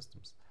operating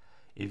systems.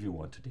 If you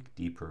want to dig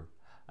deeper,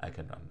 I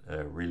can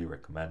really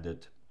recommend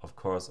it. Of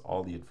course,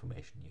 all the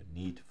information you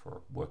need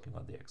for working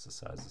on the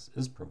exercises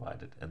is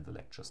provided in the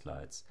lecture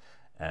slides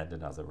and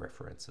in other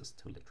references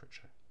to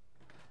literature.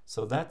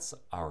 So that's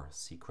our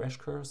C crash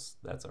course.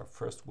 That's our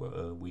first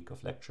week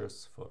of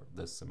lectures for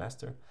this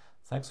semester.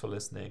 Thanks for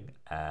listening,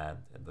 and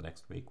in the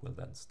next week we'll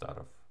then start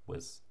off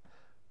with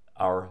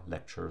our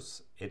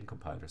lectures in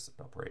compilers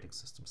and operating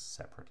systems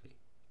separately.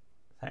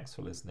 Thanks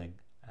for listening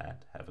and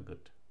have a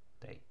good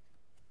day.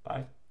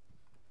 Bye.